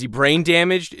 Is he brain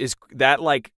damaged? Is that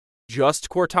like just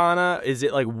Cortana? Is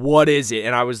it like, what is it?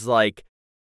 And I was like,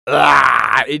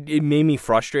 it made me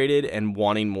frustrated and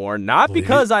wanting more. Not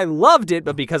because I loved it,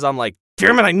 but because I'm like,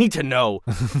 damn it, I need to know.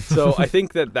 So I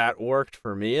think that worked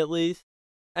for me at least.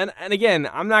 And again,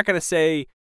 I'm not going to say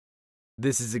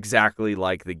this is exactly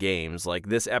like the games. Like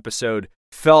this episode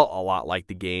felt a lot like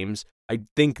the games. I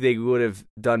think they would have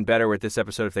done better with this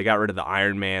episode if they got rid of the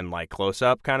Iron Man like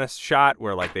close-up kind of shot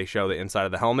where like they show the inside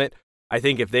of the helmet. I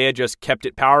think if they had just kept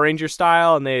it Power Ranger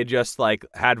style and they had just like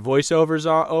had voiceovers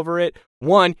over it,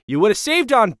 one, you would have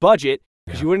saved on budget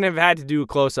because you wouldn't have had to do a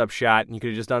close-up shot and you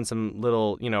could have just done some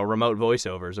little, remote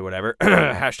voiceovers or whatever.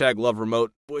 Hashtag love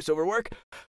remote voiceover work.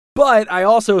 But I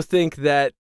also think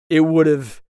that it would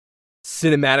have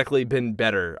cinematically been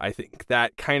better. I think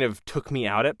that kind of took me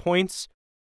out at points.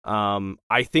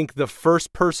 I think the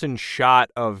first-person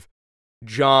shot of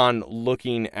John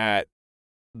looking at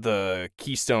the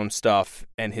Keystone stuff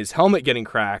and his helmet getting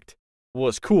cracked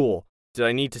was cool. Did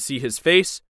I need to see his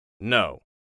face? No.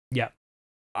 Yeah.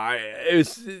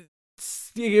 It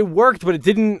worked, but it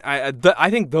didn't. I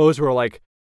think those were like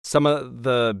some of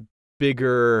the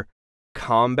bigger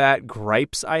combat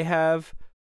gripes I have.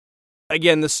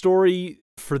 Again, the story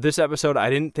for this episode,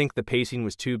 I didn't think the pacing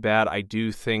was too bad. I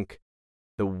do think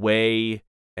the way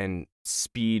and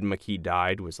speed McKee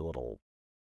died was a little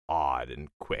odd and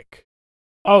quick.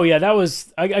 Oh yeah, that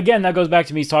was, again, that goes back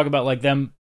to me talking about like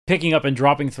them picking up and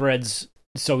dropping threads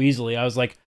so easily. I was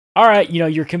like, all right,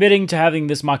 you're committing to having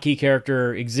this Maquis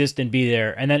character exist and be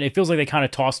there, and then it feels like they kind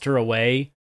of tossed her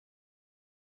away.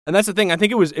 And that's the thing. I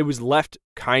think it was left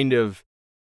kind of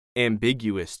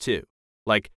ambiguous too.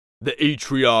 Like the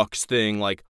Atriox thing,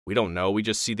 like we don't know. We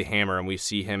just see the hammer and we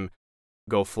see him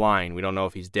go flying. We don't know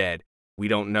if he's dead. We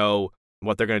don't know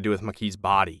what they're going to do with Maki's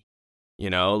body. You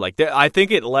know, like I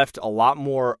think it left a lot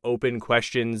more open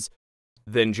questions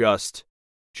than just,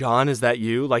 John, is that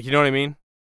you? Like, you know what I mean?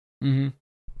 Mm-hmm.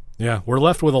 Yeah, we're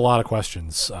left with a lot of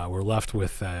questions. We're left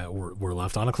with we're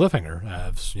left on a cliffhanger,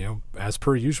 as you know, as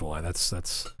per usual. That's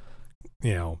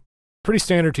you know, pretty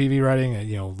standard TV writing.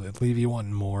 You know, leave you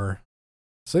wanting more.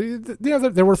 So yeah,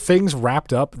 there were things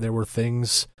wrapped up. There were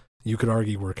things you could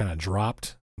argue were kind of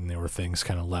dropped, and there were things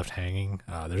kind of left hanging.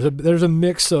 There's a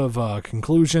mix of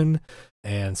conclusion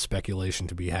and speculation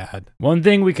to be had. One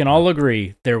thing we can all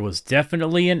agree: there was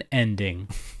definitely an ending.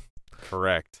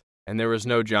 Correct, and there was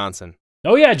no Johnson.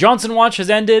 Oh yeah, Johnson Watch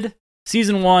has ended.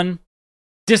 Season 1.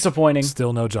 Disappointing.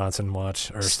 Still no Johnson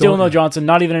Watch. Still no Johnson.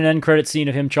 Not even an end credit scene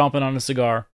of him chomping on a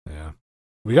cigar. Yeah.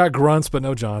 We got grunts, but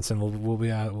no Johnson.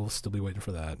 We'll still be waiting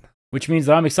for that. Which means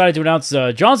that I'm excited to announce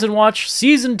Johnson Watch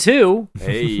Season 2.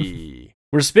 Hey.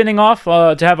 We're spinning off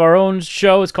to have our own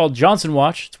show. It's called Johnson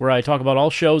Watch. It's where I talk about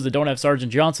all shows that don't have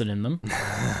Sergeant Johnson in them.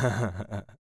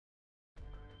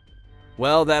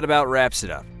 Well, that about wraps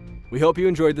it up. We hope you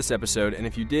enjoyed this episode, and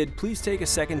if you did, please take a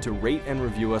second to rate and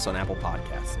review us on Apple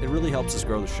Podcasts. It really helps us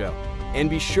grow the show. And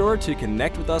be sure to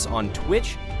connect with us on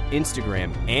Twitch,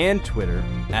 Instagram, and Twitter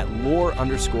at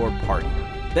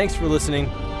lore_party. Thanks for listening,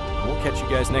 and we'll catch you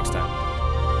guys next time.